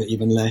love it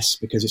even less,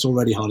 because it's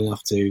already hard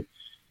enough to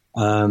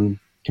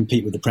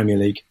compete with the Premier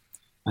League,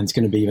 and it's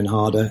going to be even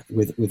harder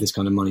with this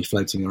kind of money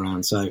floating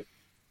around. So,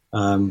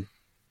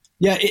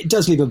 it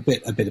does leave a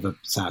bit of a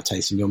sour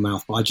taste in your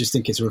mouth, but I just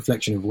think it's a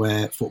reflection of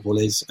where football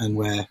is, and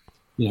where,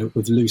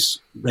 with loose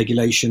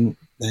regulation,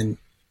 then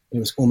it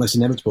was almost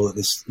inevitable that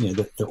this,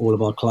 that all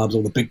of our clubs,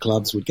 all the big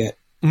clubs would get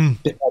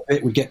bit by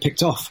bit would get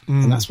picked off,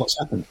 and that's what's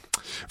happened.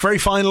 Very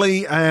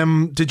finally,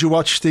 did you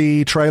watch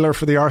the trailer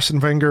for the Arsene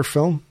Wenger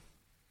film?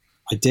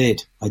 I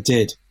did.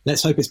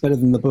 Let's hope it's better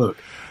than the book.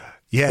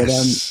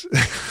 Yes.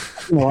 But,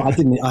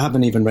 I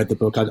haven't even read the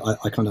book.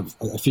 I kind of,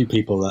 a few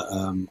people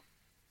that,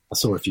 I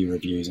saw a few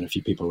reviews and a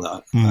few people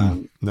that,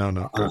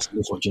 I asked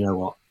me, do you know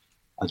what?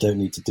 I don't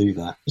need to do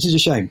that, which is a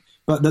shame.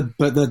 But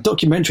the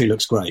documentary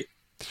looks great.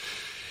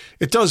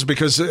 It does,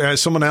 because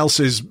someone else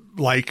is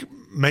like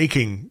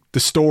making the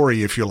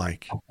story, if you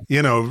like,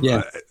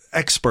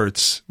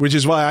 experts, which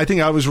is why I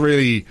think I was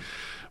really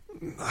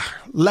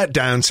let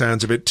down.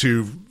 Sounds a bit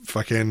too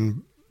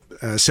fucking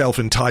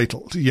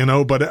self-entitled,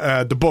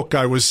 but the book,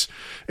 I was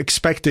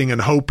expecting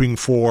and hoping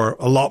for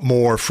a lot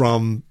more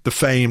from the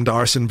famed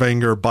Arsene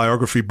Wenger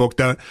biography book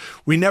that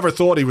we never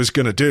thought he was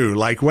going to do.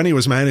 Like when he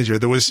was manager,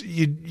 there was,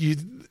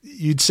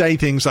 you'd say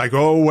things like,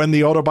 when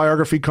the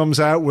autobiography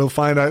comes out, we'll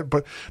find out,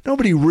 but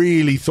nobody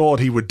really thought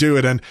he would do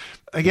it. And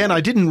again,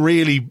 I didn't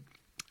really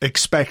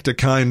expect a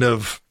kind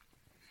of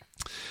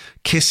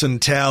kiss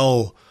and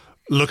tell,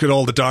 look at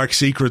all the dark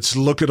secrets,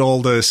 look at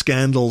all the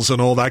scandals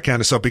and all that kind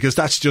of stuff, because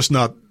that's just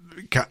not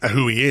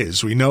who he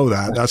is. We know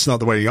that. That's not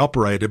the way he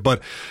operated.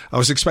 But I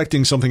was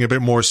expecting something a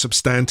bit more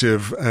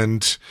substantive,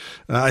 and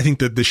I think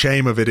that the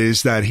shame of it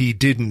is that he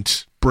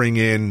didn't bring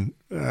in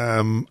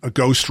a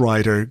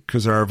ghostwriter,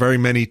 because there are very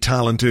many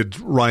talented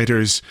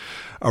writers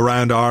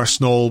around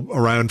Arsenal,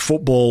 around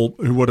football,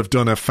 who would have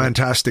done a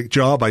fantastic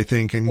job, I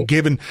think, and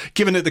given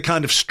it the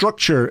kind of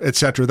structure,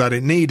 etc., that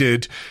it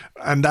needed.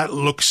 And that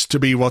looks to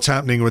be what's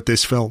happening with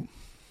this film.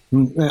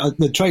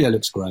 The trailer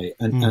looks great,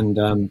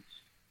 and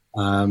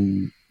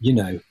you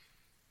know,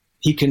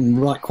 he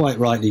can quite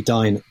rightly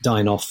dine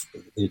off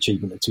the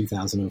achievement of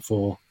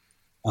 2004.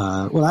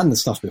 Well, and the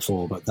stuff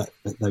before, but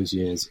those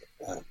years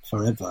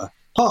forever.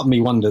 Part of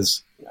me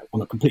wonders, you know,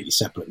 on a completely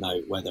separate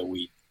note, whether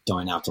we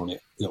dine out on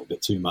it a little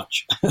bit too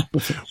much.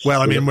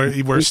 Well, I mean,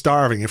 we're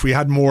starving. If we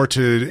had more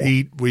to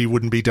eat, we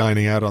wouldn't be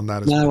dining out on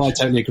that as much. No, I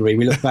totally agree.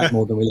 We look back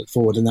more than we look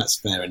forward, and that's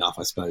fair enough,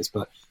 I suppose.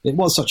 But it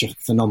was such a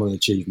phenomenal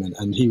achievement,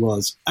 and he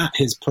was at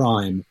his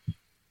prime.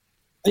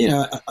 You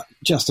know,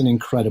 just an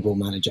incredible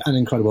manager, an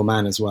incredible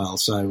man as well.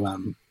 So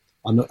I'm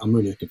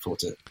really looking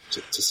forward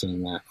to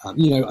seeing that.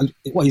 You know,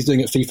 what he's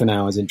doing at FIFA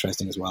now is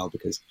interesting as well,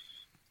 because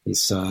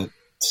he's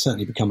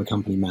certainly become a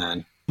company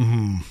man.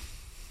 Mm-hmm.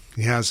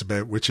 He has a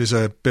bit, which is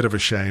a bit of a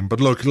shame. But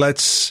look,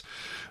 let's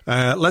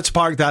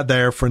park that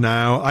there for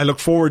now. I look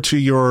forward to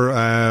your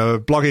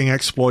blogging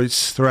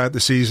exploits throughout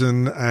the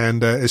season,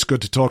 and it's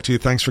good to talk to you.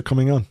 Thanks for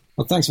coming on.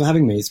 Well, thanks for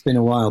having me. It's been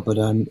a while, but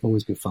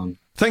always good fun.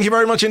 Thank you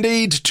very much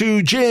indeed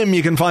to Jim.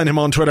 You can find him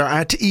on Twitter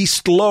at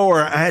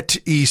Eastlower,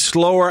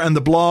 and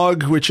the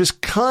blog, which has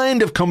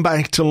kind of come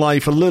back to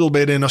life a little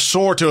bit in a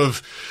sort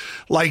of,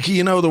 like,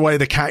 you know, the way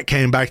the cat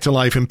came back to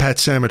life in Pet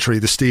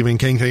Sematary, the Stephen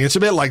King thing. It's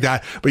a bit like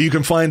that, but you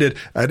can find it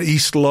at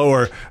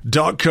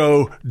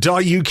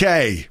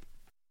eastlower.co.uk.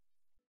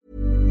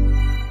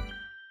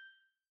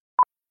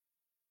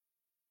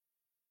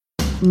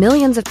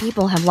 Millions of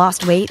people have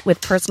lost weight with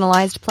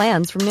personalized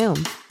plans from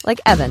Noom. Like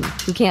Evan,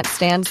 who can't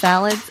stand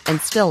salads and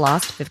still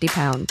lost 50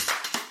 pounds.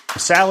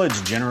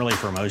 Salads generally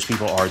for most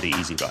people are the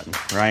easy button,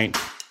 right?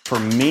 For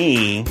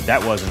me,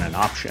 that wasn't an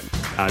option.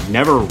 I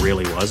never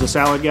really was a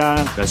salad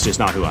guy. That's just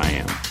not who I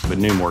am. But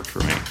Noom worked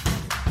for me.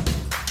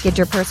 Get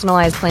your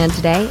personalized plan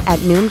today at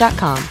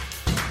Noom.com.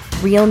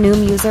 Real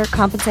Noom user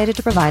compensated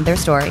to provide their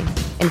story.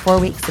 In 4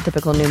 weeks, the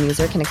typical Noom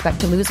user can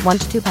expect to lose 1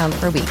 to 2 pounds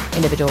per week.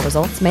 Individual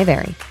results may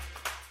vary.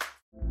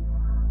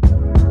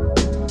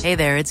 Hey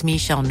there, it's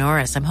Michelle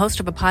Norris. I'm host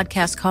of a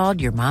podcast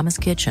called Your Mama's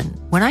Kitchen.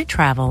 When I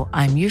travel,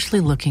 I'm usually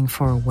looking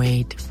for a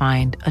way to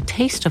find a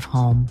taste of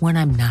home when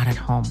I'm not at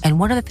home. And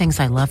one of the things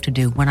I love to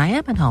do when I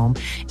am at home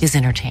is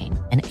entertain.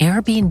 And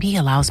Airbnb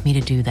allows me to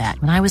do that.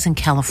 When I was in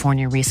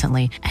California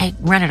recently, I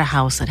rented a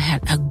house that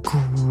had a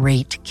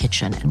great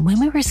kitchen. And when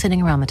we were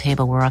sitting around the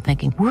table, we were all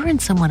thinking, we're in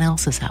someone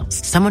else's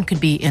house. Someone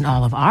could be in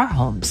all of our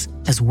homes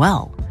as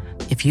well.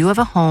 If you have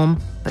a home,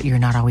 but you're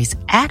not always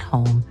at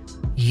home,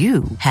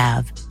 you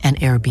have an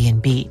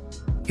Airbnb.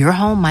 Your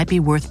home might be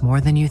worth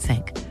more than you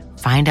think.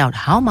 Find out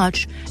how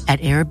much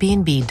at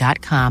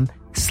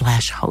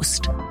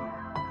airbnb.com/host.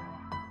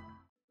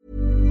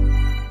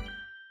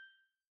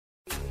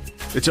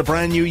 It's a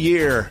brand new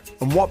year,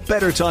 and what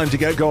better time to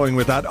get going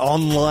with that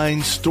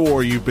online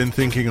store you've been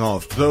thinking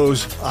of?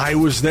 Those "I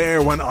was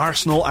there when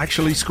Arsenal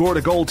actually scored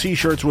a goal"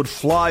 t-shirts would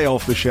fly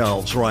off the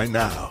shelves right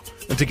now.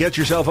 And to get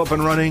yourself up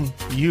and running,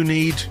 you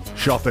need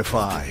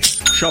Shopify.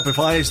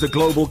 Shopify is the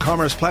global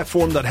commerce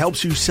platform that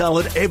helps you sell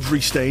at every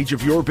stage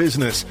of your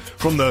business.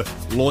 From the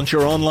launch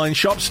your online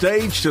shop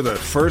stage to the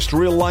first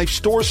real-life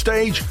store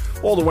stage,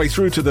 all the way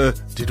through to the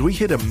 "did we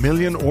hit 1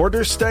 million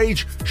orders"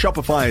 stage,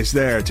 Shopify is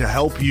there to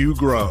help you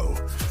grow.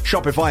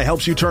 Shopify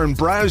helps you turn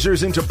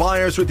browsers into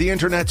buyers with the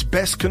internet's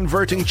best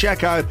converting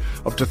checkout,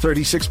 up to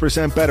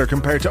 36% better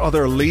compared to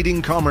other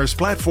leading commerce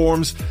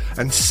platforms,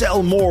 and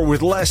sell more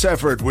with less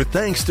effort with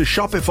thanks to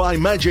Shopify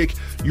Magic,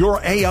 your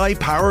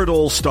AI-powered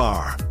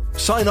all-star.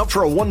 Sign up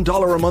for a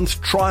 $1 a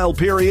month trial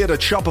period at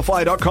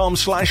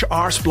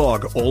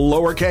shopify.com/arsblog, all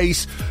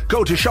lowercase.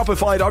 Go to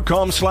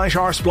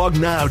shopify.com/arsblog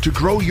now to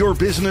grow your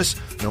business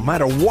no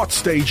matter what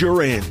stage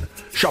you're in.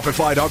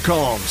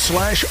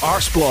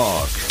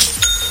 Shopify.com/arsblog.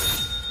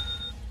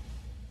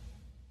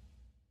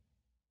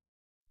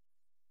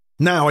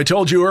 Now, I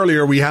told you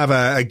earlier we have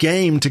a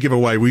game to give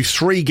away. We've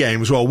 3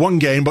 games. Well, 1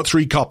 game, but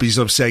 3 copies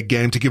of said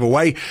game to give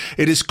away.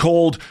 It is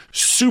called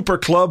Super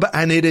Club,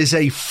 and it is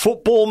a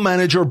Football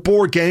Manager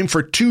board game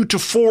for 2 to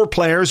 4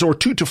 players or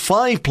 2 to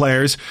 5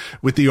 players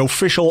with the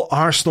official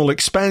Arsenal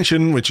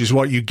expansion, which is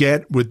what you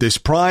get with this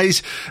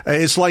prize.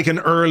 It's like an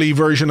early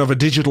version of a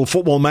digital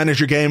Football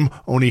Manager game,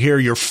 only here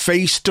you're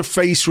face to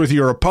face with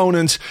your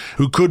opponents,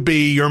 who could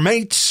be your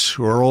mates,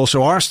 who are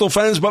also Arsenal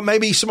fans, but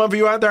maybe some of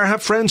you out there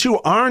have friends who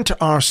aren't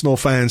Arsenal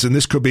fans, and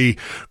this could be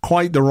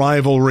quite the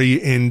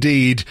rivalry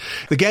indeed.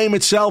 The game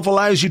itself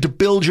allows you to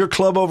build your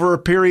club over a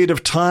period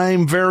of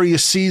time,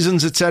 various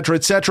seasons, etc.,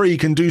 etc. You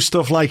can do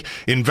stuff like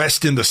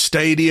invest in the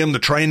stadium, the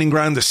training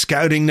ground, the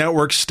scouting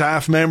network,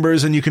 staff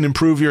members, and you can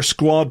improve your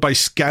squad by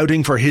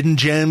scouting for hidden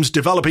gems,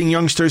 developing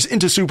youngsters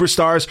into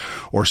superstars,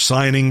 or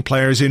signing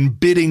players in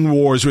bidding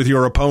wars with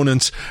your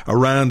opponents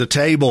around the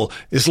table.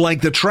 It's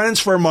like the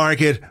transfer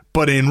market,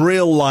 but in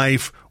real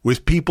life,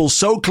 with people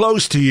so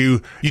close to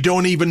you, you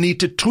don't even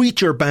need to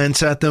tweet your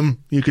bants at them.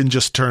 You can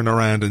just turn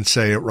around and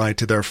say it right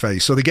to their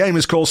face. So the game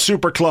is called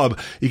Super Club.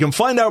 You can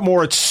find out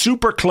more at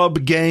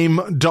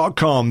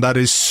superclubgame.com. That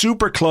is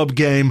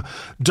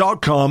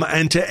superclubgame.com.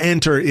 And to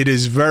enter, it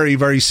is very,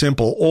 very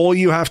simple. All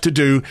you have to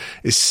do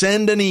is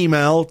send an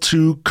email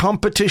to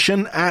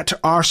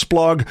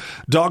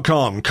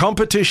competition@arsblog.com.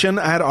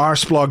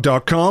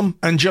 competition@arsblog.com.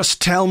 And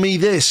just tell me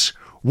this.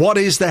 What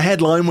is the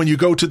headline when you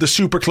go to the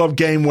Super Club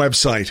Game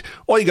website?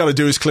 All you got to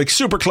do is click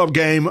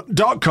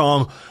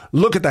superclubgame.com,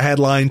 look at the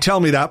headline, tell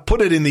me that,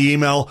 put it in the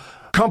email,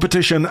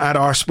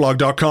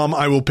 competition@arsblog.com.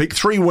 I will pick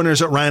 3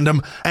 winners at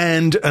random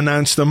and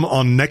announce them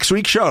on next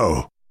week's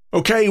show.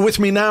 Okay, with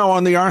me now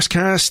on the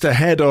Arscast,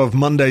 ahead of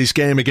Monday's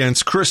game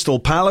against Crystal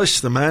Palace,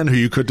 the man who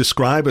you could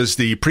describe as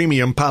the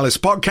premium Palace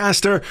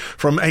podcaster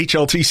from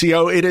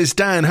HLTCO, it is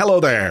Dan. Hello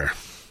there.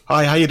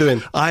 Hi, how you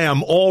doing? I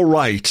am all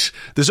right.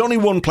 There's only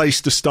one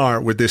place to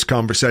start with this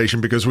conversation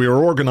because we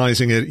were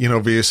organising it,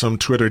 via some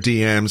Twitter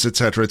DMs,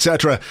 etc.,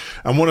 etc.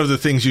 And one of the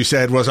things you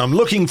said was, I'm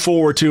looking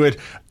forward to it.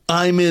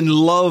 I'm in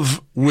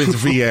love with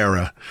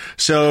Vieira.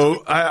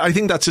 So I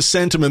think that's a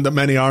sentiment that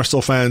many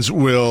Arsenal fans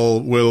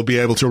will be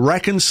able to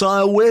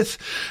reconcile with.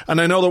 And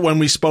I know that when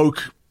we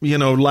spoke,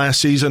 last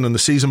season and the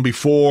season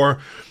before,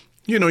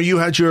 you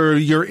had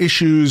your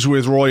issues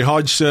with Roy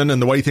Hodgson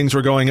and the way things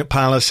were going at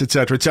Palace,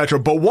 etc., etc.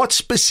 But what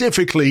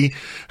specifically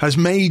has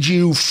made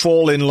you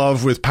fall in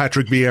love with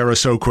Patrick Vieira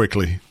so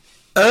quickly?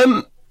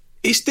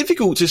 It's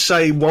difficult to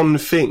say one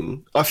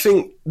thing. I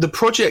think the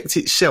project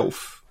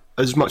itself,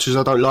 as much as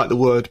I don't like the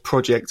word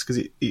project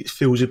because it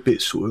feels a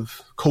bit sort of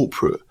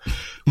corporate,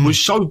 was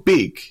so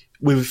big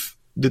with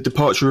the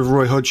departure of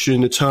Roy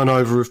Hodgson, the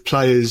turnover of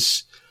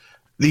players,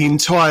 the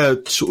entire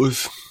sort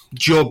of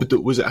job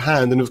that was at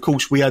hand. And of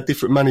course we had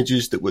different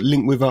managers that were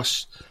linked with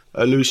us.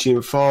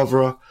 Lucien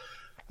Favre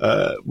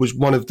was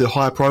one of the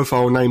high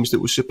profile names that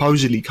was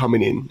supposedly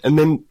coming in, and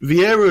then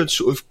Vieira had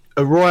sort of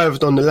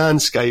arrived on the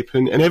landscape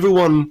and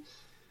everyone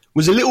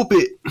was a little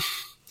bit,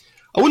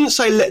 I wouldn't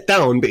say let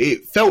down, but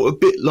it felt a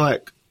bit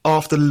like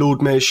after the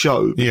Lord Mayor's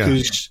show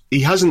because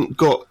he hasn't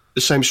got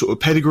the same sort of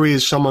pedigree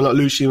as someone like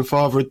Lucien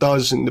Favre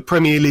does, and the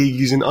Premier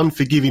League is an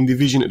unforgiving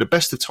division at the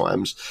best of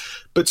times.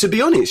 But to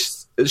be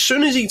honest, as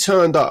soon as he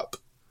turned up,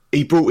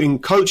 he brought in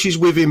coaches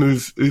with him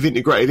who've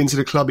integrated into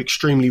the club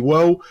extremely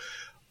well.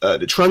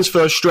 The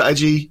transfer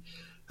strategy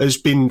has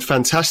been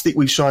fantastic.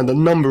 We've signed a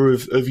number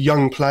of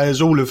young players,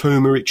 all of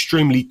whom are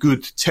extremely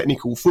good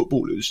technical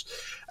footballers.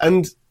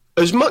 And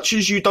as much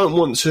as you don't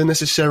want to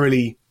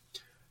necessarily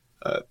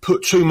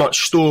put too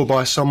much store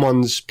by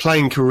someone's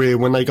playing career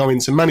when they go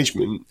into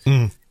management,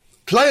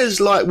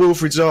 players like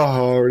Wilfried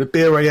Zaha and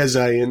Abire Eze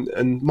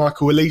and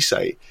Michael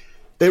Olise,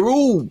 they're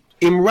all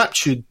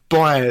enraptured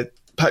by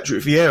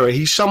Patrick Vieira.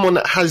 He's someone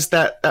that has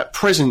that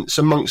presence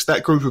amongst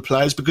that group of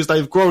players because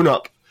they've grown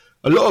up.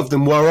 A lot of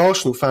them were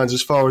Arsenal fans,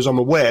 as far as I'm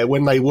aware,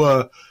 when they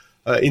were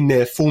in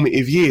their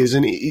formative years.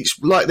 And it's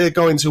like they're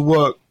going to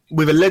work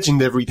with a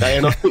legend every day.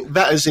 And I think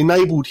that has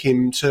enabled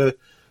him to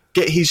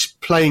get his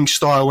playing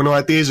style and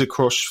ideas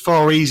across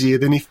far easier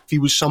than if he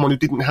was someone who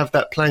didn't have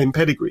that playing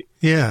pedigree.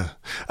 Yeah.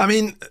 I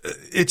mean,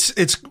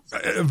 it's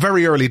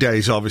very early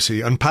days,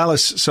 obviously, and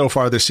Palace so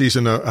far this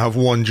season have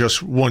won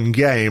just one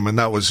game, and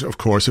that was, of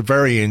course, a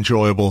very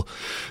enjoyable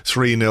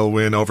 3-0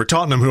 win over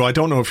Tottenham, who I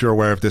don't know if you're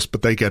aware of this,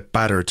 but they get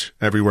battered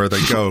everywhere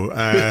they go,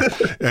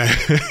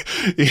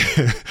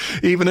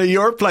 even at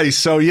your place.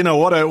 So,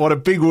 what a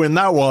big win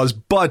that was.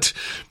 But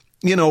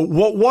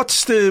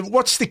what's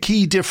the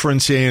key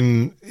difference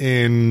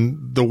in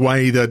the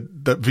way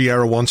that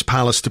Vieira wants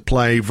Palace to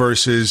play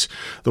versus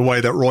the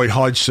way that Roy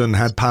Hodgson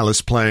had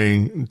Palace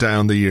playing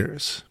down the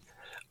years?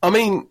 I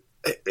mean,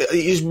 it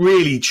is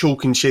really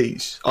chalk and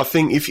cheese. I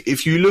think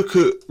if you look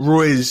at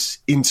Roy's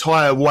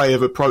entire way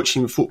of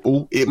approaching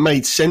football, it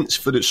made sense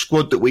for the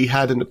squad that we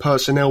had and the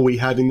personnel we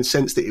had, in the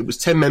sense that it was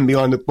 10 men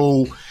behind the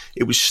ball,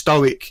 it was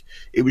stoic,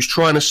 it was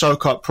trying to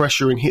soak up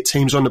pressure and hit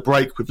teams on the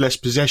break with less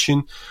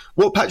possession.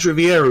 What Patrick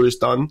Vieira has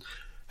done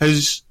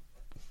has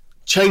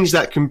changed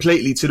that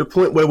completely to the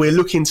point where we're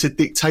looking to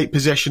dictate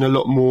possession a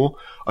lot more.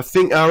 I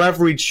think our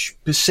average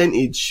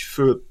percentage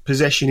for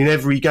possession in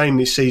every game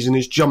this season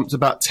has jumped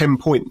about 10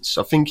 points.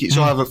 I think it's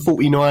either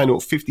 49 or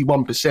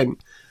 51%.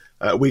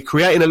 We're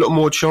creating a lot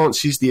more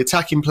chances. The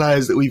attacking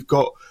players that we've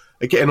got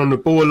are getting on the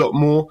ball a lot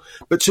more.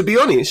 But to be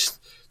honest,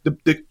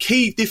 the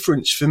key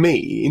difference for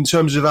me in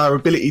terms of our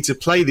ability to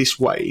play this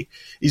way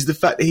is the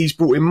fact that he's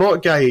brought in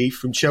Mark Gay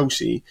from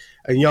Chelsea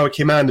and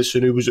Joachim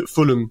Andersen, who was at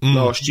Fulham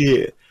last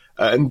year.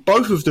 and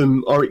both of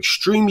them are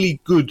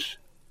extremely good,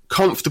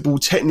 comfortable,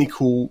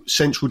 technical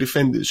central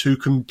defenders who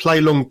can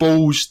play long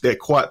balls. They're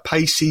quite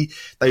pacey.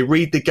 They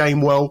read the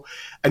game well.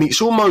 And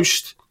it's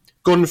almost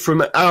gone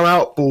from our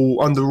out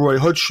ball under Roy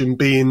Hodgson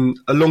being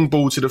a long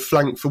ball to the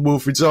flank for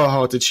Wilfried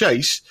Zaha to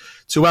chase,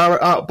 to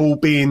our out ball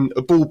being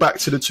a ball back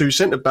to the two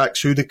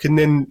centre-backs who they can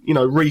then,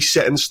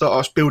 reset and start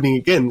us building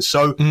again.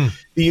 So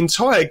the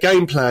entire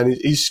game plan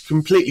is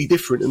completely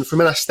different. And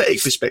from an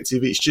aesthetic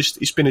perspective,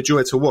 it's been a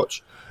joy to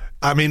watch.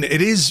 I mean,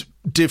 it is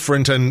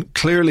different, and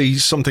clearly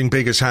something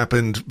big has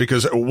happened,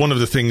 because one of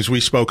the things we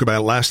spoke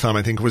about last time,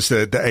 I think, was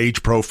the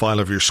age profile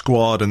of your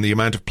squad and the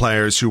amount of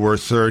players who were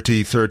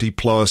 30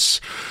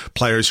 plus,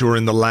 players who were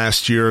in the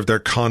last year of their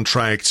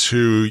contracts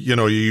who,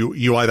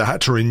 you either had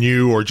to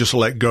renew or just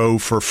let go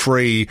for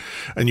free.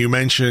 And you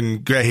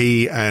mentioned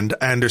Guehi and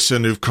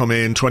Anderson who've come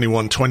in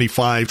 21,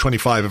 25,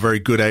 a very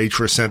good age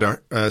for a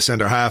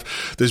centre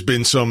half. There's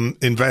been some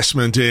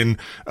investment in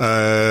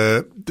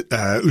Usain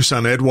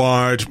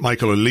Edouard,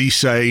 Michael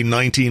Olise,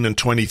 19 and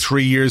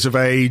 23 years of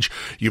age.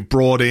 You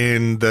brought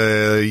in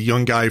the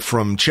young guy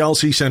from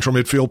Chelsea, central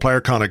midfield player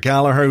Conor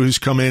Gallagher, who's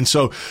come in.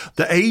 So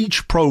the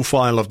age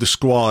profile of the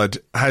squad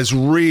has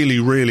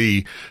really,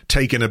 really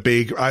taken a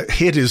big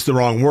hit is the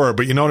wrong word,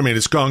 but you know what I mean?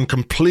 It's gone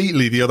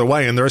completely the other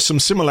way. And there are some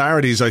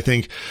similarities, I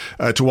think,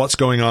 to what's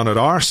going on at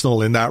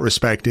Arsenal in that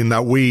respect, in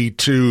that we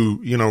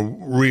too,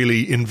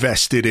 really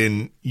invested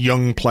in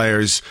young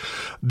players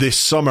this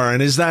summer.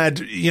 And is that,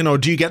 do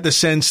you get the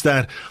sense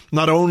that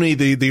not only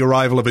the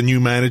arrival of a new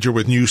manager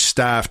with new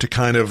staff to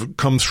kind of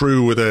come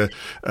through with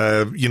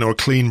a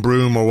clean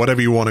broom or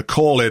whatever you want to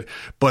call it,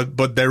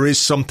 but there is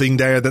something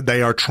there that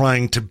they are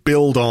trying to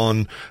build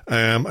on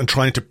and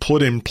trying to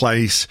put in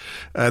place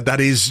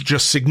that is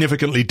just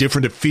significantly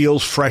different. It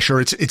feels fresher.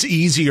 It's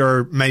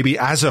easier maybe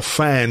as a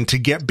fan to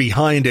get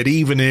behind it,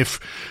 even if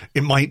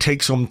it might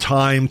take some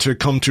time to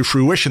come to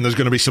fruition. There's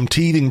going to be some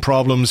teething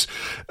problems,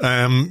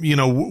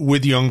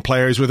 with young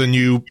players, with a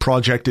new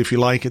project, if you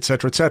like, et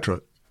cetera, et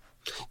cetera.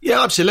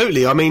 Yeah,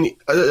 absolutely. I mean,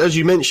 as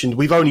you mentioned,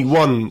 we've only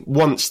won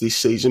once this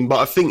season, but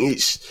I think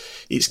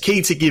it's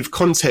key to give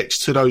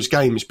context to those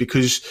games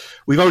because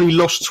we've only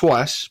lost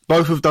twice.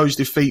 Both of those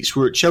defeats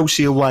were at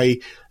Chelsea away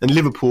and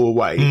Liverpool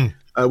away.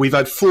 We've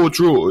had 4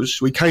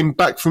 draws. We came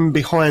back from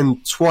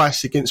behind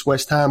twice against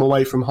West Ham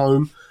away from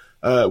home.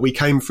 We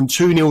came from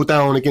 2-0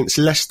 down against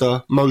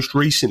Leicester most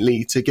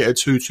recently to get a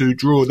 2-2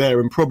 draw there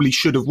and probably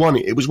should have won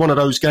it. It was one of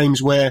those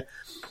games where,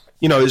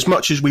 as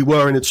much as we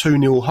were in a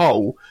 2-0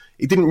 hole,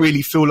 it didn't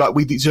really feel like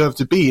we deserved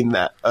to be in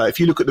that. If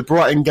you look at the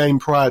Brighton game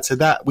prior to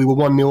that, we were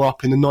 1-0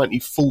 up in the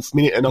 94th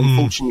minute and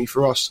unfortunately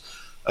for us,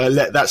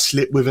 let that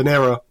slip with an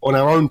error on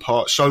our own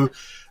part. So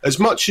as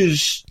much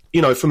as,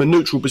 from a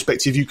neutral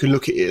perspective, you can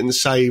look at it and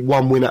say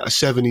 1 win out of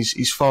 7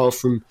 is far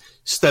from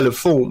stellar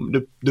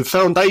form. The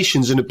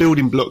foundations and the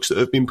building blocks that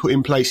have been put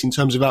in place in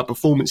terms of our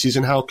performances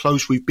and how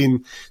close we've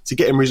been to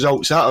getting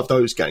results out of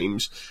those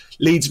games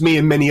leads me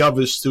and many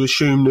others to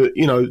assume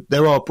that,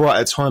 there are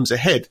brighter times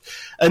ahead.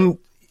 And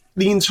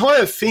the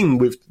entire thing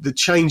with the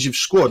change of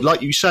squad,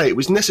 like you say, it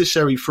was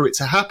necessary for it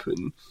to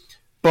happen.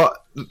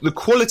 But the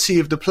quality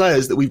of the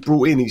players that we've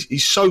brought in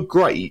is so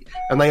great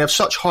and they have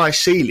such high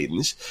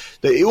ceilings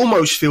that it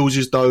almost feels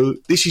as though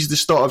this is the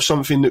start of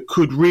something that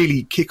could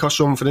really kick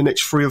us on for the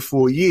next 3 or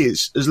 4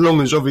 years, as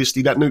long as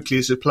obviously that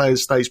nucleus of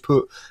players stays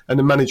put and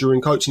the manager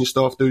and coaching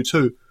staff do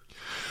too.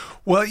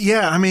 Well,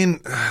 yeah, I mean,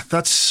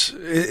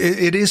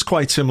 it is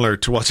quite similar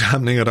to what's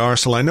happening at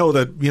Arsenal. I know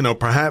that,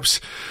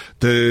 perhaps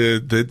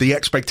the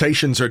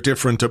expectations are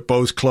different at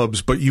both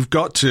clubs, but you've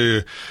got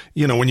to,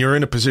 when you're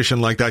in a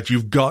position like that,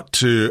 you've got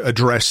to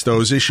address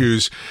those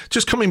issues.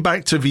 Just coming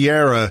back to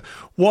Vieira,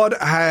 what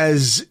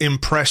has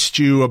impressed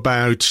you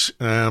about,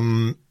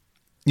 the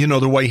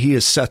way he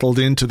has settled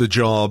into the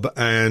job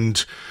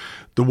and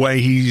the way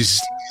he's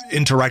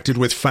interacted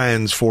with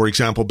fans, for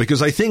example?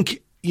 Because I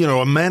think,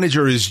 a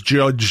manager is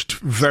judged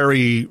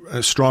very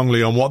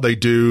strongly on what they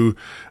do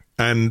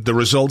and the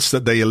results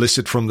that they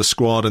elicit from the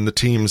squad and the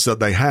teams that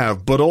they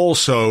have. But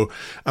also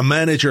a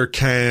manager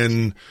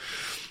can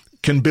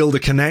build a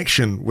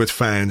connection with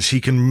fans. He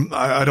can,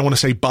 I don't want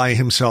to say buy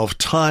himself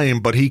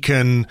time, but he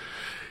can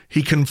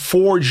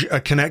forge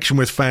a connection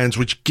with fans,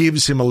 which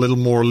gives him a little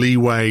more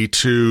leeway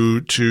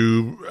to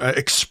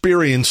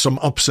experience some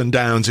ups and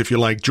downs, if you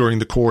like, during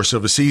the course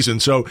of a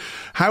season. So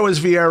how has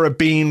Vieira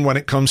been when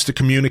it comes to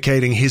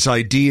communicating his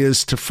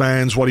ideas to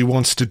fans, what he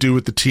wants to do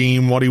with the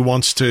team, what he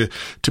wants to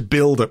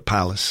build at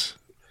Palace?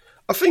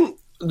 I think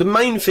the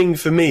main thing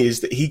for me is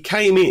that he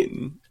came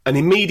in and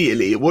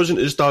immediately it wasn't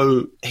as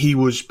though he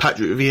was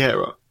Patrick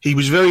Vieira. He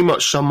was very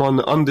much someone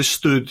that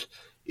understood,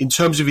 in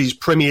terms of his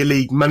Premier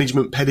League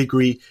management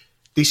pedigree,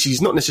 this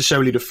is not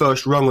necessarily the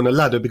first rung on a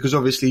ladder because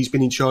obviously he's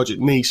been in charge at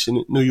Nice and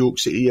at New York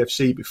City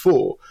FC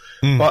before.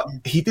 But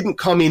he didn't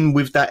come in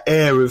with that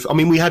air of... I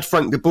mean, we had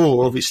Frank de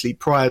Boer, obviously,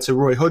 prior to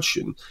Roy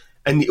Hodgson,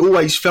 and it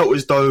always felt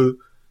as though,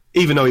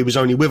 even though he was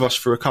only with us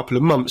for a couple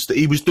of months, that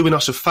he was doing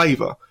us a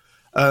favour.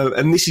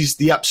 And this is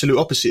the absolute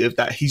opposite of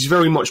that. He's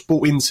very much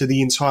bought into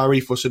the entire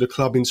ethos of the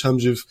club in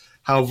terms of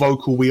how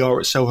vocal we are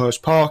at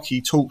Selhurst Park.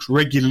 He talks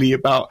regularly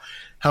about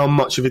how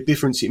much of a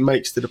difference it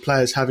makes to the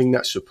players having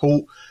that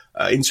support.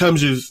 In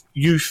terms of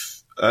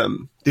youth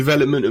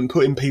development and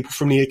putting people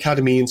from the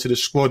academy into the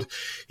squad,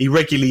 he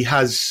regularly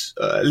has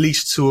at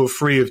least 2 or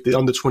 3 of the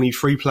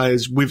under-23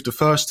 players with the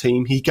first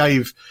team. He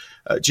gave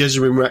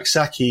Jezerin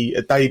Rak-Saki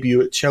a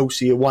debut at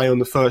Chelsea away on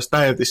the first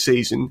day of this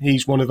season.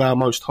 He's one of our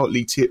most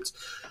hotly tipped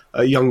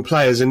young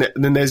players, and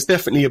then there's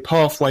definitely a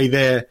pathway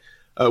there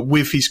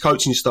with his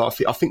coaching staff.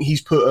 I think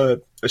he's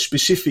put a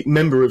specific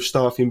member of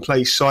staff in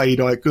place, Saeed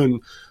Aygun,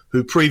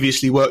 who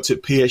previously worked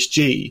at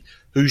PSG,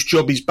 whose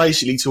job is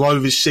basically to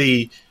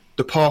oversee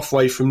the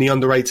pathway from the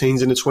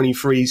under-18s and the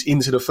 23s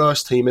into the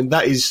first team. And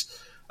that is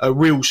a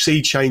real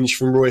sea change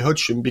from Roy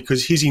Hodgson,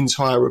 because his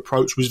entire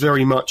approach was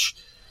very much,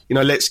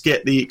 let's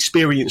get the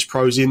experienced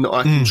pros in that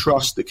I can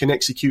trust, that can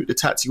execute the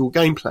tactical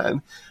game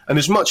plan. And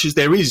as much as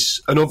there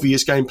is an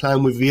obvious game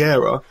plan with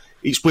Vieira,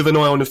 it's with an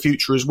eye on the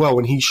future as well.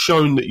 And he's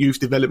shown that youth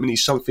development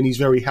is something he's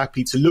very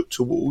happy to look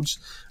towards.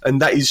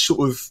 And that is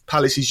sort of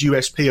Palace's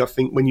USP, I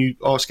think, when you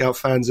ask our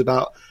fans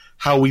about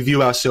how we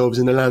view ourselves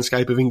in the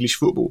landscape of English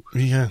football.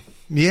 Yeah.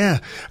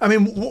 I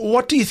mean,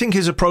 what do you think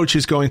his approach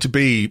is going to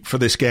be for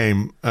this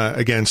game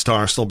against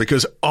Arsenal?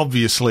 Because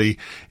obviously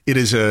it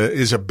is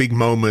a big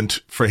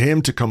moment for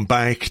him to come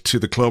back to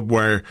the club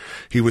where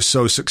he was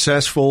so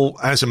successful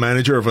as a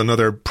manager of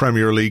another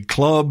Premier League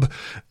club.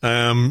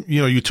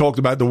 You talked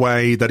about the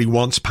way that he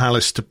wants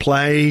Palace to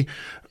play.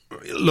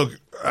 Look,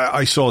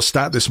 I saw a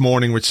stat this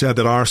morning which said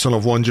that Arsenal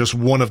have won just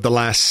one of the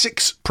last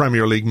 6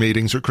 Premier League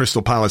meetings with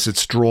Crystal Palace.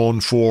 It's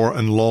drawn 4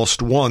 and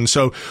lost 1.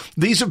 So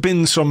these have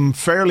been some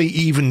fairly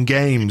even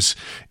games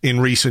in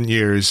recent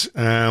years.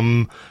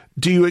 Do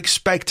you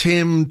expect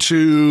him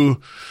to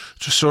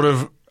sort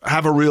of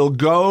have a real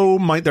go?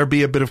 Might there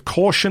be a bit of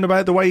caution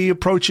about the way he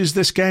approaches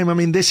this game? I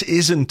mean, this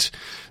isn't,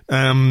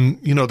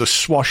 the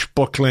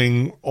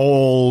swashbuckling,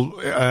 all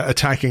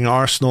attacking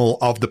Arsenal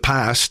of the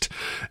past.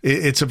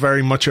 It's a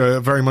very much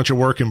a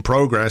work in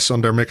progress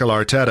under Mikel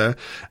Arteta.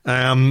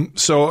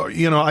 So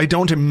I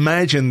don't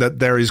imagine that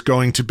there is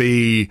going to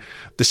be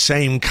the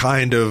same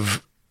kind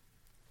of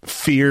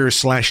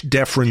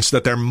fear/deference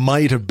that there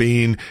might have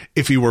been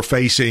if he were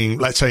facing,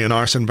 let's say, an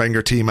Arsene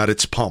Wenger team at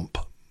its pomp.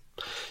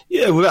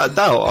 Yeah, without a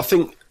doubt.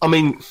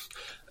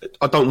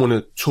 I don't want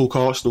to talk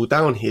Arsenal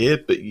down here,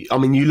 but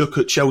you look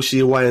at Chelsea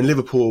away and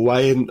Liverpool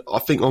away, and I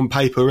think on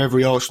paper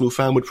every Arsenal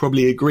fan would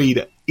probably agree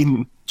that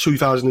in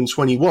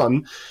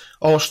 2021,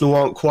 Arsenal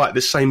aren't quite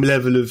the same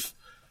level of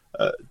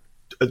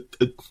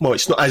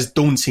it's not as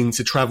daunting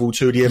to travel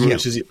to the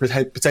Emirates as it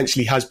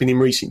potentially has been in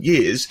recent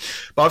years.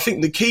 But I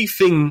think the key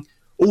thing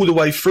all the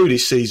way through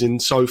this season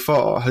so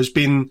far has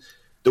been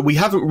that we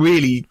haven't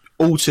really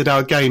altered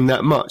our game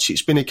that much.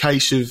 It's been a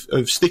case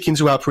of sticking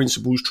to our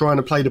principles, trying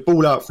to play the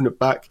ball out from the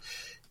back,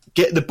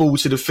 get the ball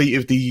to the feet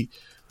of the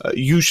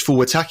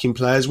useful attacking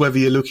players, whether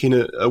you're looking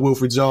at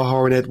Wilfried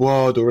Zaha and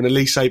Edouard or an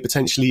Elise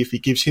potentially if he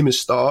gives him a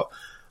start.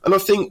 And I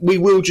think we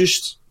will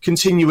just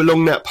continue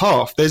along that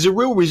path. There's a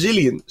real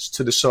resilience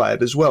to the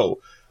side as well,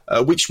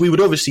 which we would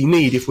obviously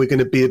need if we're going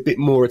to be a bit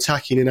more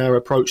attacking in our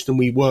approach than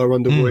we were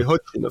under Roy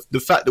Hodgson. The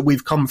fact that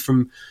we've come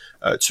from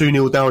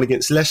 2-0 down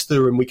against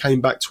Leicester and we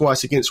came back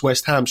twice against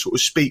West Ham sort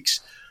of speaks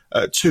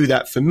to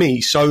that for me.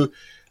 So,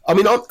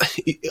 I'm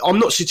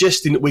not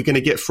suggesting that we're going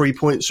to get 3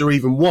 points or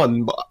even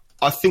 1, but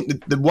I think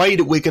that the way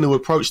that we're going to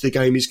approach the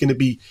game is going to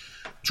be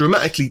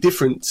dramatically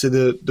different to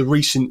the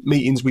recent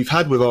meetings we've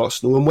had with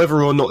Arsenal, and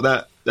whether or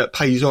not that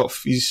pays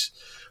off is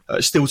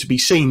still to be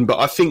seen. But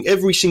I think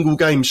every single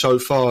game so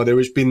far there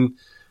has been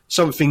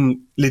something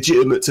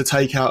legitimate to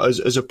take out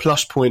as a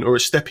plus point or a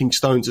stepping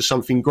stone to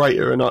something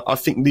greater. And I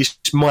think this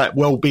might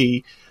well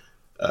be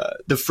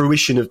the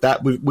fruition of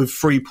that with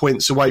 3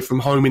 points away from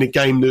home in a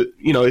game that,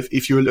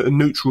 if you're a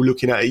neutral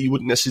looking at it, you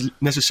wouldn't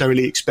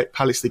necessarily expect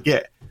Palace to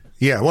get.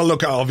 Yeah, well,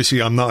 look, obviously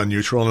I'm not a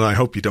neutral and I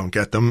hope you don't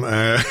get them.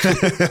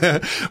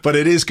 But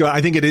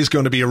I think it is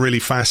going to be a really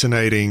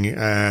fascinating,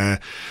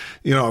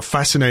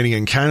 fascinating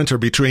encounter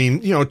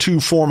between, 2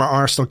 former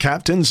Arsenal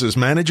captains as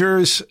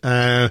managers.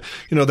 There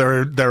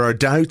are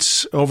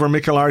doubts over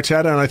Mikel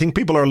Arteta, and I think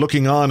people are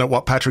looking on at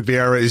what Patrick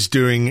Vieira is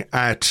doing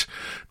at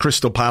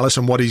Crystal Palace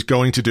and what he's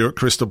going to do at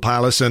Crystal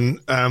Palace. And,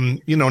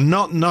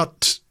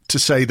 not to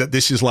say that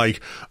this is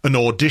like an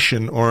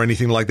audition or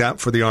anything like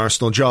that for the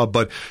Arsenal job,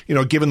 but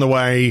given the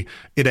way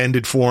it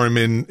ended for him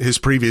in his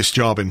previous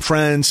job in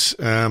France,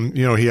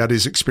 he had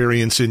his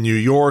experience in New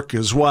York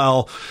as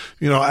well.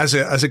 As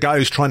a guy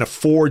who's trying to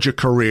forge a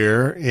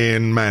career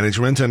in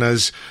management, and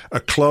as a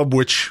club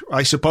which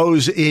I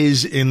suppose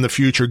is in the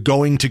future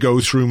going to go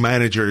through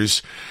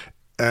managers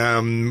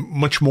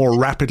much more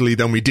rapidly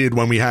than we did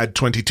when we had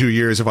 22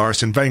 years of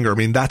Arsene Wenger. I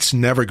mean, that's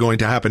never going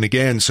to happen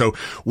again. So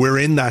we're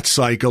in that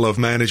cycle of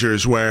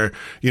managers where,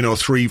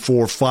 3,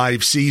 4,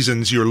 5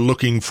 seasons, you're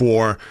looking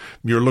for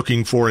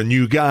a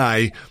new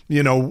guy.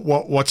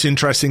 What's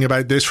interesting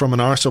about this from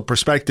an Arsenal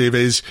perspective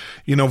is,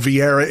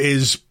 Vieira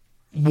is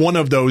one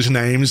of those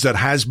names that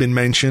has been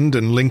mentioned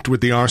and linked with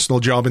the Arsenal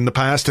job in the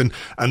past, and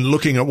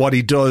looking at what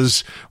he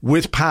does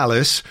with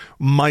Palace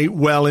might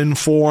well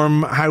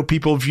inform how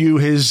people view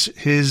his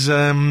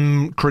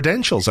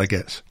credentials, I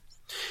guess.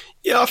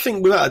 Yeah, I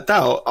think without a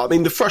doubt. I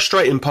mean, the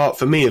frustrating part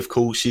for me, of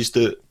course, is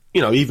that,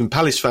 you know, even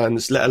Palace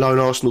fans, let alone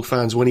Arsenal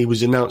fans, when he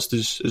was announced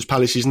as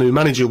Palace's new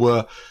manager,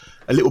 were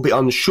a little bit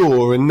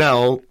unsure. And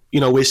now, you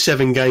know, we're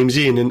 7 games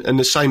in, and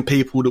the same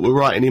people that were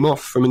writing him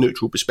off from a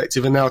neutral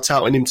perspective are now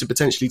touting him to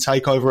potentially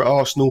take over at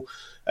Arsenal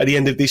at the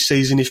end of this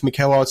season if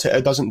Mikel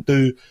Arteta doesn't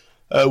do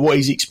what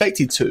he's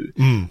expected to.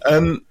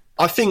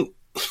 I think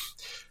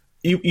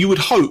you would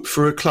hope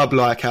for a club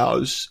like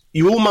ours,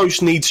 you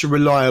almost need to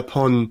rely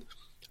upon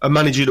a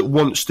manager that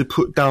wants to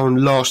put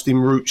down lasting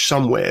roots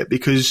somewhere,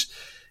 because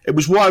it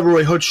was why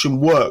Roy Hodgson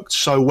worked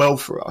so well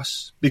for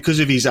us, because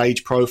of his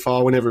age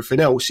profile and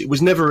everything else. It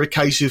was never a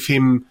case of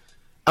him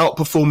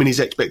outperforming his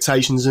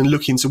expectations and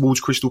looking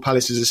towards Crystal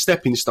Palace as a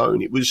stepping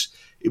stone. It was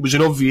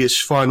an obvious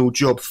final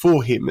job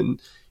for him.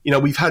 And, you know,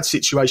 we've had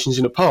situations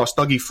in the past.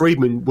 Dougie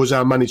Freedman was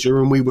our manager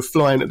and we were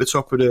flying at the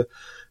top of the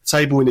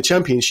table in the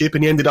Championship,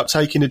 and he ended up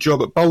taking a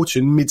job at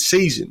Bolton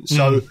mid-season.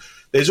 So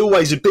there's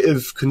always a bit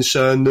of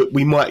concern that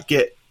we might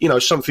get, you know,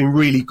 something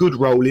really good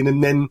rolling,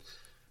 and then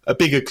a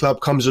bigger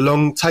club comes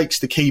along, takes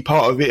the key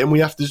part of it, and we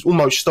have to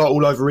almost start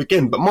all over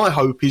again. But my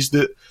hope is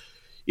that,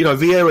 you know,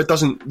 Vieira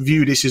doesn't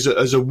view this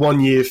as a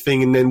 1-year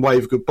thing and then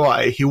wave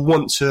goodbye. He'll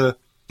want to,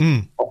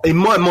 in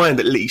my mind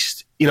at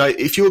least, you know,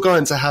 if you're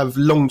going to have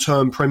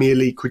long-term Premier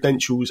League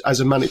credentials as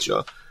a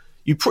manager,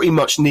 you pretty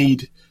much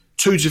need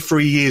 2 to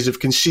 3 years of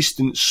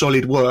consistent,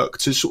 solid work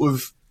to sort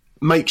of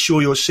make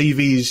sure your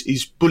CV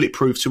is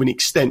bulletproof to an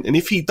extent. And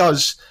if he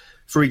does,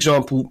 for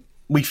example,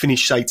 we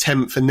finish, say,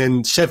 10th and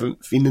then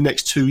 7th in the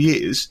next 2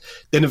 years,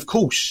 then of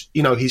course,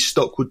 you know, his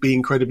stock would be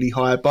incredibly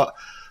high. But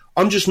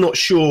I'm just not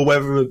sure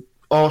whether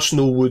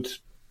Arsenal would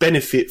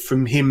benefit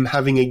from him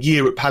having a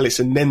year at Palace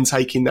and then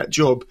taking that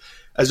job,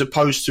 as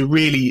opposed to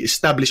really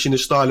establishing a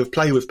style of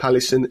play with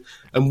Palace and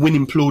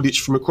winning plaudits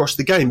from across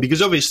the game.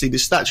 Because obviously the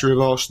stature of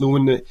Arsenal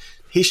and the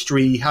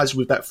history he has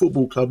with that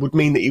football club would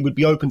mean that he would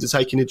be open to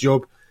taking a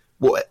job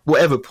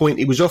whatever point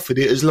he was offered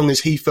it, as long as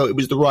he felt it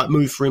was the right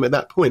move for him at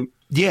that point.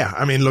 Yeah,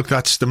 I mean, look,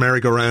 that's the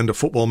merry-go-round of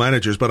football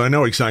managers, but I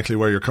know exactly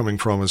where you're coming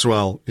from as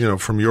well, you know,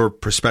 from your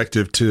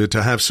perspective, to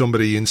have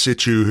somebody in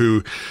situ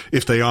who,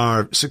 if they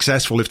are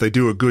successful, if they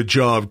do a good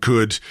job,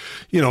 could,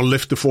 you know,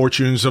 lift the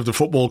fortunes of the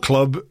football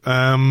club,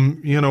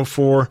 you know,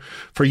 for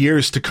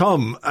years to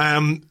come.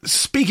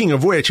 Speaking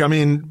of which, I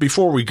mean,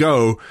 before we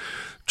go,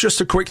 just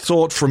a quick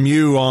thought from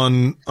you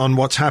on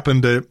what's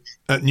happened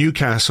at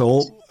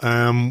Newcastle.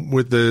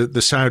 With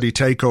the Saudi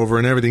takeover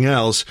and everything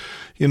else,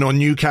 you know,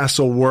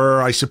 Newcastle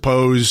were, I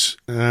suppose,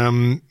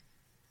 not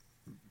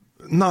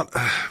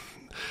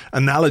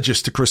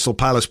analogous to Crystal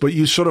Palace, but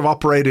you sort of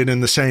operated in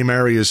the same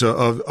areas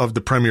of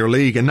the Premier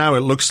League. And now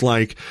it looks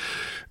like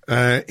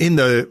in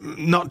the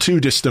not too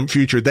distant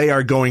future, they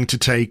are going to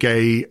take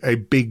a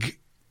big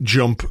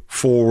jump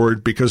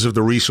forward because of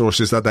the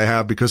resources that they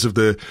have, because of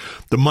the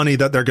money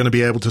that they're going to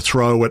be able to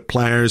throw at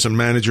players and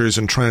managers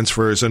and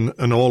transfers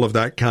and all of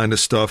that kind of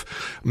stuff.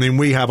 I mean,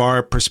 we have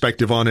our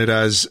perspective on it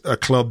as a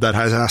club that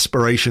has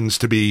aspirations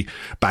to be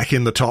back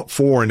in the top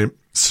 4, and it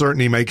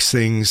certainly makes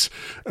things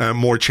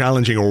more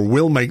challenging, or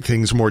will make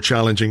things more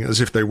challenging, as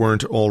if they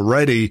weren't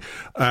already.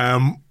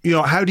 You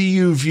know, how do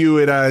you view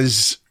it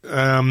as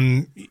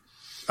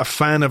a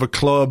fan of a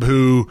club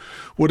who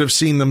would have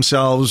seen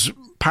themselves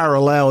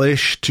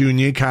parallel-ish to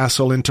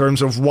Newcastle in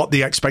terms of what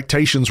the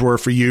expectations were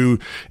for you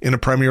in a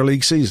Premier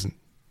League season?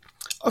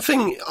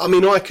 I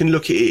mean, I can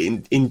look at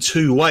it in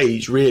 2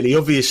 ways, really.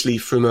 Obviously,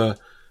 from a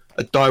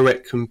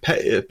direct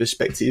competitor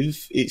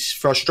perspective, it's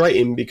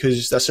frustrating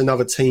because that's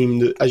another team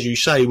that, as you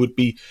say, would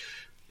be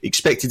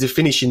expected to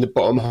finish in the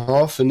bottom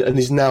half and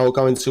is now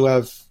going to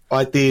have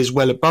ideas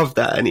well above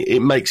that. And it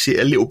makes it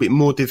a little bit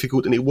more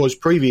difficult than it was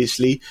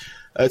previously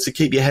to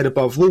keep your head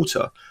above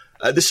water.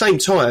 At the same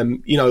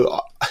time, you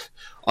know,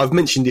 I've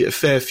mentioned it a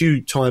fair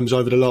few times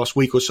over the last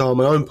week or so on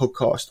my own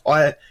podcast.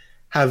 I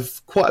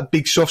have quite a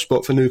big soft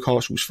spot for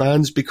Newcastle's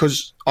fans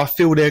because I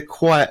feel they're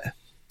quite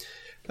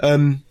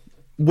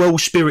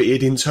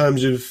well-spirited in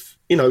terms of,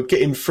 you know,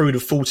 getting through the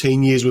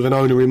 14 years with an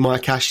owner in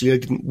Mike Ashley they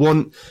didn't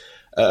want.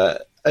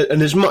 And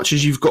as much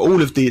as you've got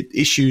all of the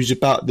issues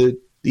about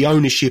the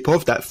ownership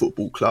of that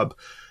football club,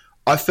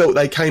 I felt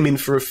they came in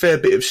for a fair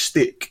bit of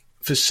stick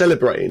for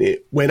celebrating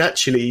it when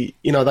actually,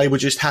 you know, they were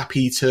just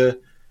happy to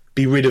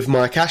be rid of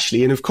Mike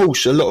Ashley. And of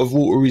course, a lot of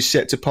water is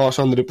set to pass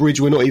under the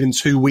bridge. We're not even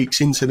 2 weeks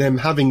into them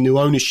having new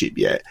ownership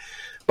yet.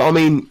 But I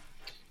mean,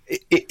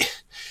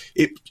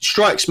 it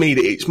strikes me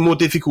that it's more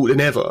difficult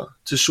than ever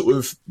to sort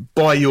of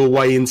buy your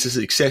way into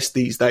success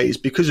these days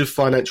because of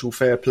financial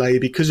fair play,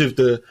 because of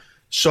the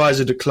size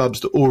of the clubs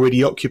that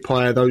already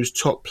occupy those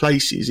top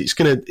places. It's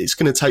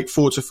gonna take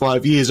 4 to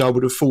 5 years, I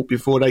would have thought,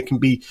 before they can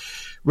be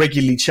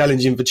regularly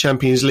challenging for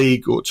Champions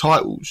League or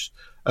titles.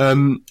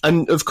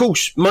 And of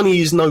course, money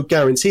is no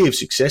guarantee of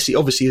success. It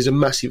obviously is a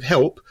massive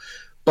help,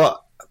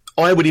 but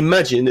I would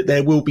imagine that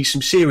there will be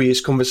some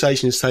serious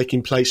conversations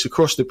taking place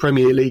across the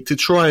Premier League to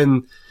try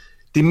and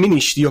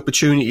diminish the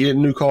opportunity that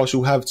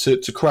Newcastle have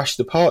to crash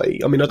the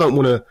party. I mean, I don't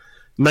want to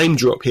name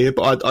drop here,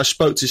 but I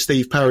spoke to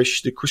Steve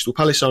Parish, the Crystal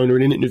Palace owner,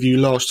 in an interview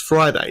last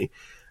Friday,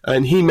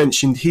 and he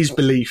mentioned his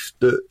belief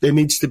that there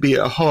needs to be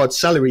a hard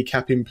salary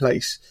cap in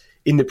place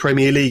in the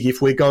Premier League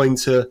if we're going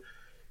to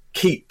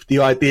keep the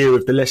idea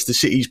of the Leicester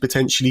Cities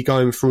potentially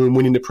going through and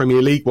winning the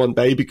Premier League one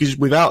day, because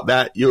without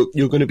that, you're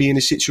going to be in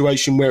a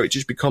situation where it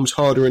just becomes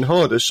harder and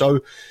harder.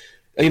 So,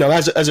 you know,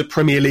 as a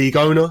Premier League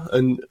owner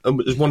and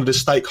as one of the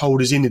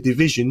stakeholders in the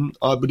division,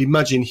 I would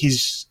imagine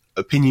his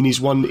opinion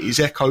is one that is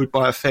echoed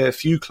by a fair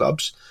few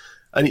clubs,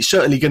 and it's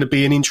certainly going to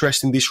be an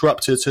interesting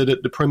disruptor to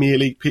the Premier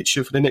League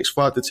picture for the next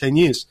 5 to 10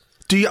 years.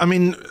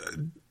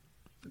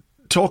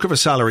 Talk of a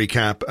salary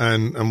cap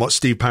and what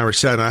Steve Parish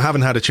said, and I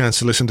haven't had a chance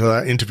to listen to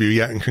that interview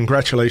yet, and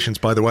congratulations,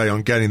 by the way,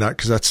 on getting that,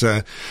 because that's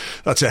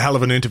a hell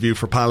of an interview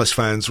for Palace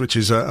fans, which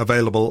is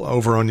available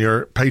over on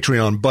your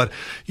Patreon. But,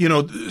 you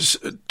know,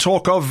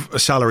 talk of a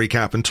salary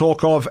cap and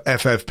talk of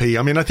FFP,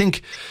 I mean, I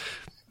think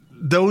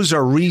those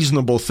are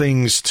reasonable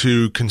things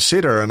to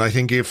consider, and I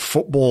think if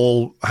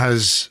football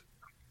has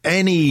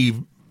any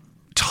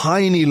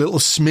tiny little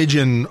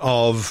smidgen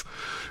of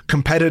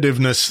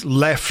competitiveness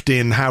left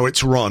in how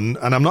it's run,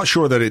 and I'm not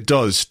sure that it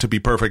does, to be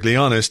perfectly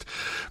honest,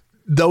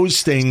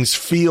 those things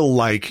feel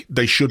like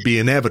they should be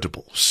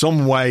inevitable.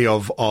 Some way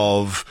of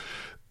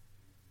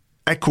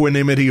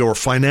equanimity or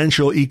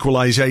financial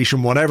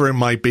equalization, whatever it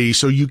might be,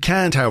 so you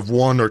can't have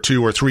 1 or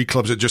 2 or 3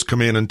 clubs that just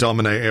come in and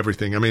dominate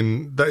everything. I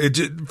mean,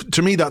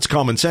 to me, that's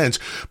common sense,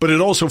 but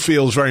it also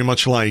feels very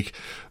much like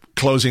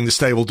closing the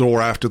stable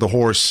door after the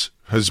horse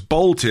has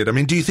bolted. I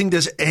mean, do you think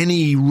there's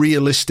any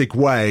realistic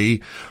way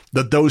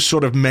that those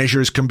sort of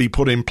measures can be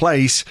put in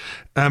place?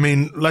 I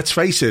mean, let's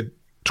face it,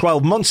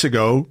 12 months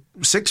ago,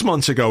 6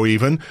 months ago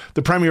even,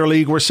 the Premier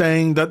League were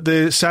saying that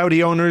the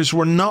Saudi owners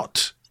were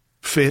not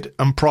fit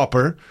and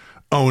proper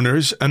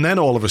owners, and then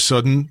all of a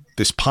sudden,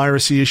 this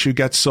piracy issue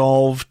gets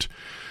solved.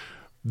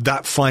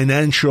 That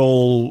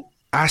financial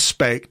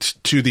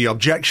aspect to the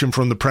objection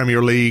from the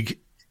Premier League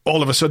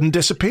all of a sudden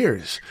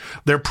disappears.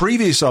 Their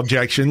previous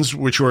objections,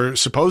 which were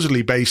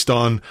supposedly based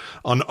on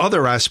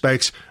other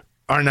aspects,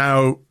 are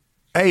now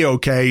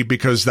A-okay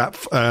because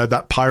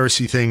that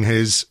piracy thing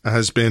has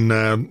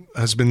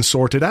been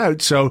sorted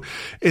out. So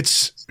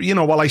it's, you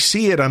know, while I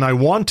see it and I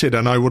want it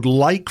and I would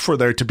like for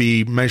there to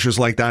be measures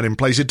like that in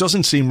place, it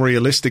doesn't seem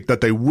realistic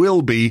that they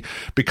will be,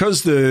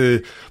 because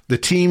the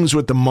teams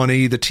with the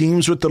money, the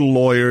teams with the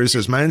lawyers,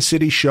 as Man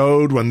City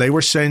showed when they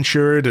were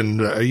censured and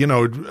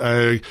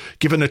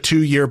given a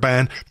 2-year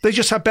ban, they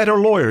just have better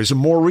lawyers and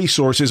more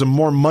resources and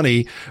more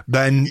money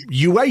than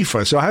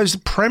UEFA. So how's the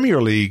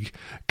Premier League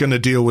going to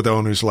deal with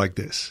owners like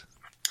this?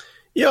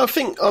 Yeah,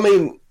 I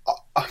mean,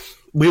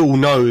 we all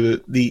know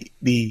that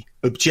the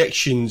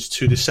objections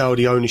to the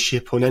Saudi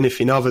ownership on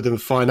anything other than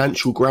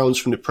financial grounds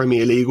from the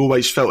Premier League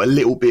always felt a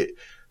little bit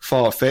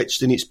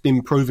far-fetched, and it's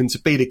been proven to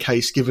be the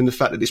case given the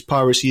fact that this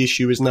piracy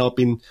issue has now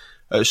been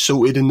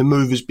sorted and the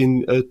move has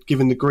been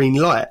given the green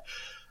light.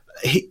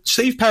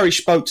 Steve Parish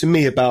spoke to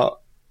me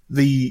about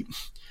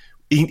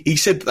he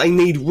said that they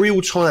need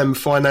real-time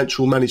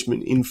financial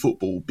management in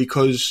football,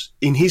 because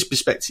in his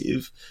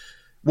perspective,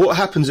 what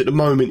happens at the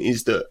moment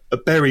is that a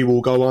Bury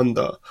will go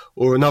under,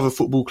 or another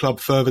football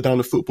club further down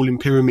the footballing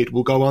pyramid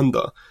will go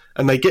under,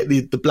 and they get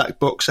the black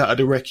box out of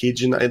the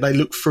wreckage and they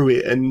look through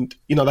it, and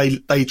you know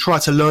they try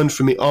to learn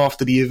from it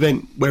after the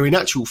event, where in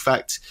actual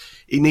fact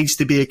it needs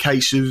to be a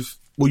case of,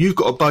 well, you've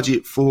got a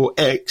budget for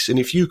X, and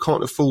if you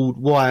can't afford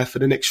Y for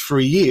the next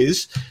 3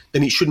 years,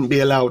 then it shouldn't be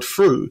allowed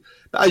through.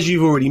 But as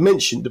you've already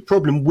mentioned, the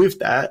problem with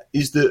that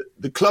is that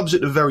the clubs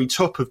at the very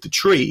top of the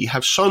tree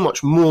have so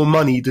much more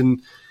money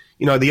than,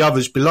 you know, the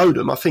others below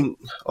them. I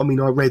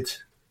read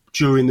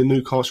during the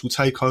Newcastle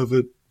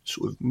takeover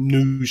sort of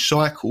news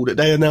cycle that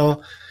they are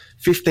now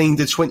 15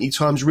 to 20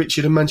 times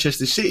richer than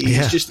Manchester City.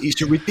 Yeah.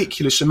 It's a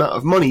ridiculous amount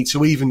of money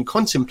to even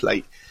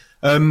contemplate.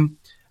 And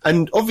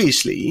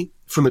obviously,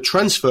 from a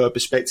transfer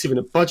perspective and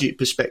a budget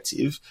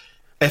perspective,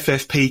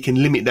 FFP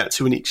can limit that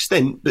to an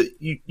extent. But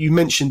you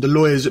mentioned the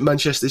lawyers at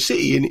Manchester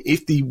City, and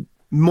if the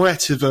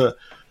might of a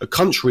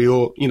country,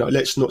 or, you know,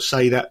 let's not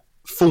say that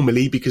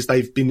formally, because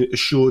they've been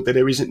assured that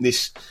there isn't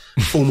this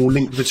formal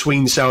link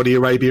between Saudi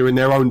Arabia and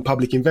their own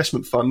public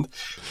investment fund.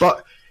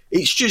 But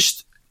it's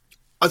just,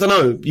 I don't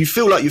know, you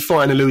feel like you're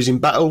fighting a losing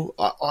battle.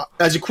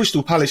 As a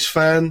Crystal Palace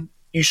fan,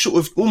 you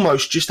sort of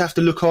almost just have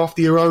to look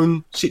after your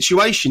own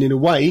situation in a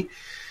way.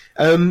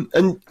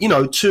 And, you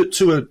know,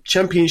 to a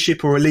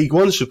Championship or a League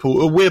One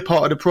supporter, we're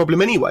part of the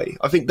problem anyway.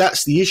 I think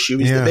that's the issue,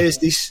 is that there's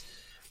this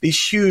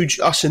huge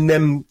us and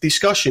them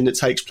discussion that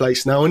takes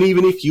place now. And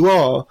even if you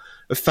are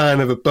a fan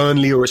of a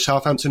Burnley or a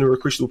Southampton or a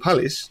Crystal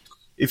Palace,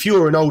 if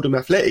you're an Oldham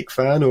Athletic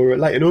fan or a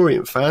Leyton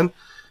Orient fan,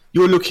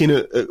 you're looking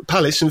at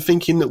Palace and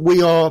thinking that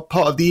we are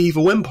part of the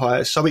evil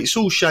empire. So it's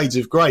all shades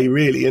of grey,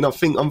 really. And I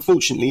think,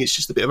 unfortunately, it's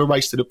just a bit of a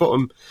race to the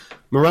bottom,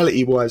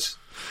 morality-wise.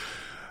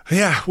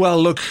 Yeah, well,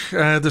 look,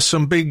 there's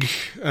some big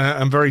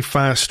and very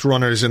fast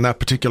runners in that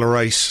particular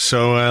race,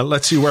 so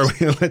let's see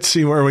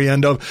where we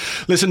end up.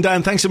 Listen,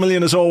 Dan, thanks a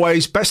million as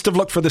always. Best of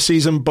luck for the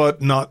season, but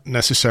not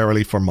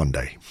necessarily for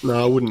Monday.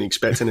 No, I wouldn't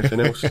expect anything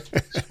else.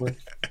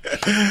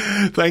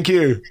 Thank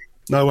you.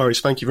 No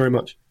worries. Thank you very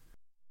much.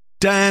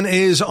 Dan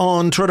is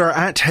on Twitter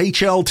at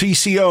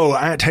HLTCO,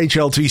 and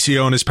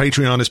his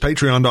Patreon is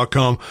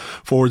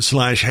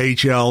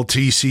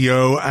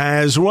patreon.com/HLTCO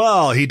as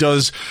well. He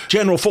does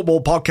general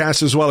football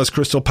podcasts as well as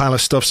Crystal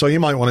Palace stuff, so you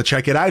might want to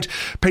check it out.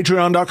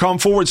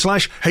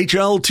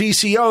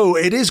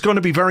 Patreon.com/HLTCO. It is going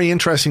to be very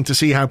interesting to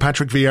see how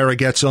Patrick Vieira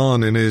gets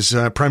on in his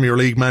Premier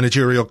League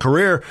managerial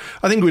career.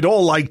 I think we'd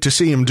all like to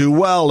see him do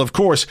well. Of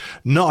course,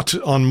 not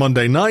on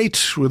Monday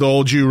night, with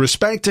all due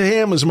respect to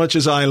him, as much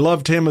as I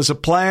loved him as a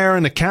player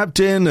and a captain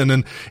and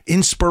an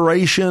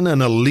inspiration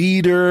and a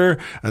leader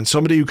and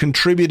somebody who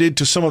contributed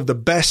to some of the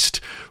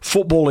best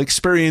football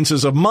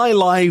experiences of my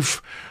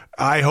life.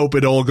 I hope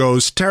it all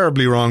goes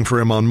terribly wrong for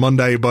him on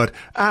Monday, but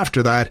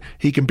after that,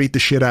 he can beat the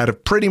shit out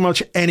of pretty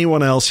much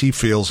anyone else he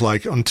feels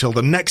like until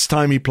the next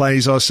time he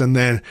plays us, and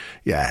then,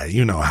 yeah,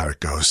 you know how it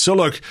goes. So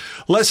look,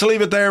 let's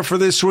leave it there for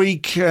this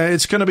week.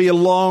 It's going to be a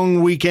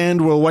long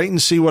weekend. We'll wait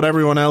and see what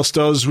everyone else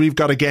does. We've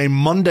got a game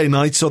Monday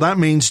night, so that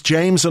means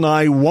James and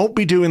I won't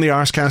be doing the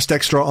Arscast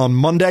Extra on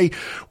Monday.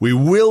 We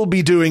will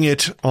be doing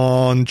it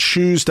on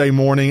Tuesday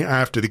morning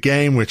after the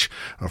game, which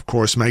of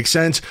course makes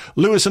sense.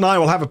 Lewis and I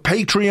will have a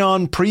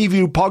Patreon preview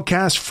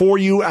podcast for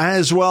you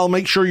as well.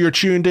 Make sure you're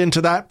tuned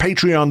into that.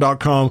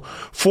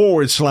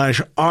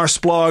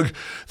 Patreon.com/Arsblog.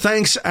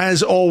 Thanks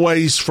as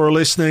always for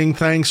listening.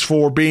 Thanks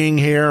for being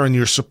here and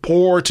your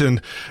support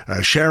and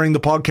sharing the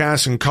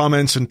podcast and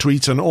comments and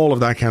tweets and all of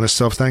that kind of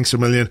stuff. Thanks a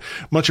million.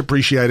 Much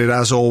appreciated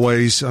as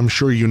always. I'm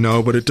sure you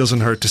know, but it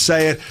doesn't hurt to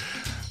say it.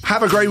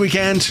 Have a great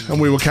weekend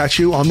and we will catch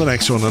you on the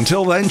next one.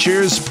 Until then,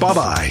 cheers.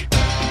 Bye-bye.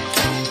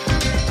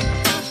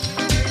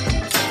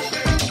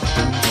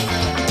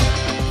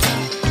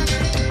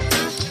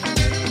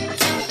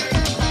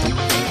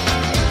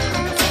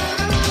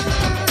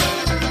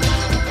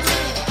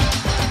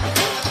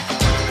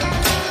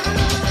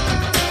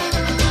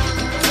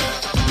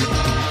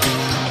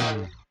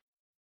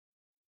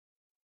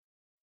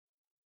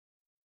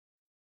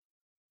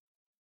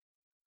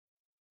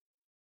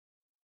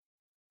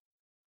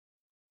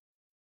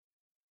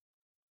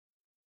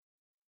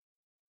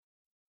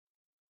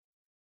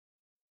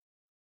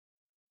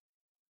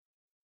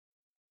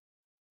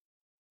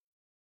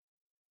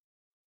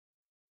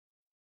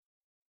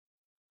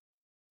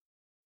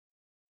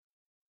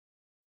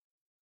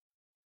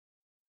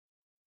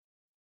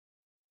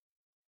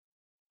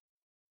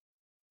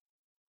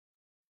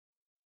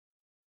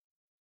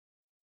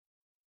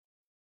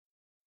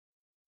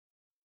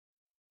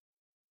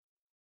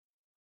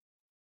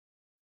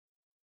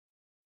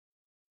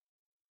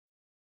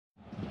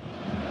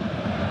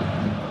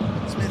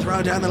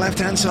 Throw down the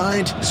left-hand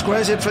side,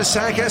 squares it for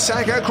Saka,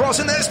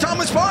 crossing, there's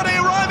Thomas Partey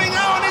arriving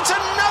now, and it's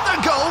another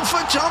goal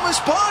for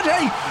Thomas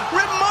Partey.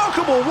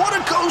 Remarkable, what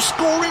a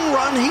goal-scoring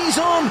run he's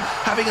on.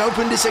 Having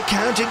opened his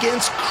account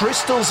against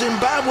Crystal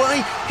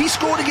Zimbabwe, he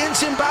scored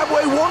against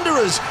Zimbabwe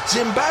Wanderers,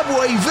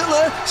 Zimbabwe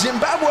Villa,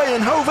 Zimbabwe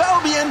and Hove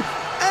Albion,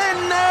 and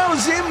now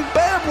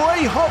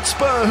Zimbabwe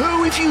Hotspur,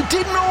 who, if you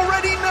didn't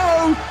already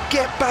know,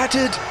 get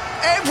battered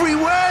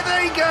everywhere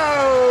they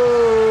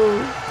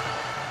go.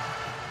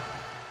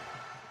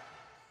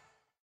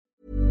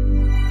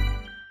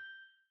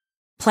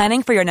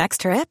 Planning for your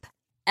next trip?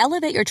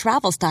 Elevate your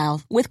travel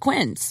style with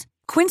Quince.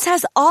 Quince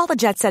has all the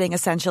jet-setting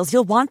essentials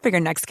you'll want for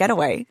your next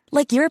getaway,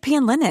 like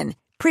European linen,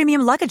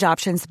 premium luggage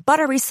options,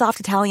 buttery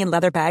soft Italian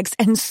leather bags,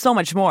 and so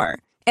much more.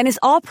 And is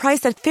all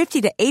priced at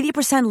 50 to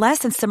 80% less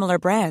than similar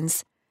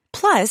brands.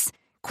 Plus,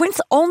 Quince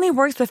only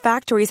works with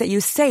factories that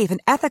use safe and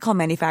ethical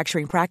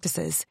manufacturing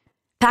practices.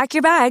 Pack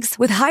your bags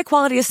with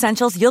high-quality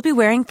essentials you'll be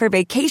wearing for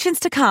vacations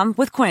to come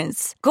with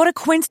Quince. Go to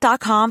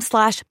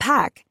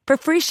quince.com/pack for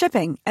free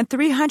shipping and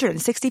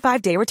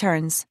 365-day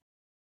returns.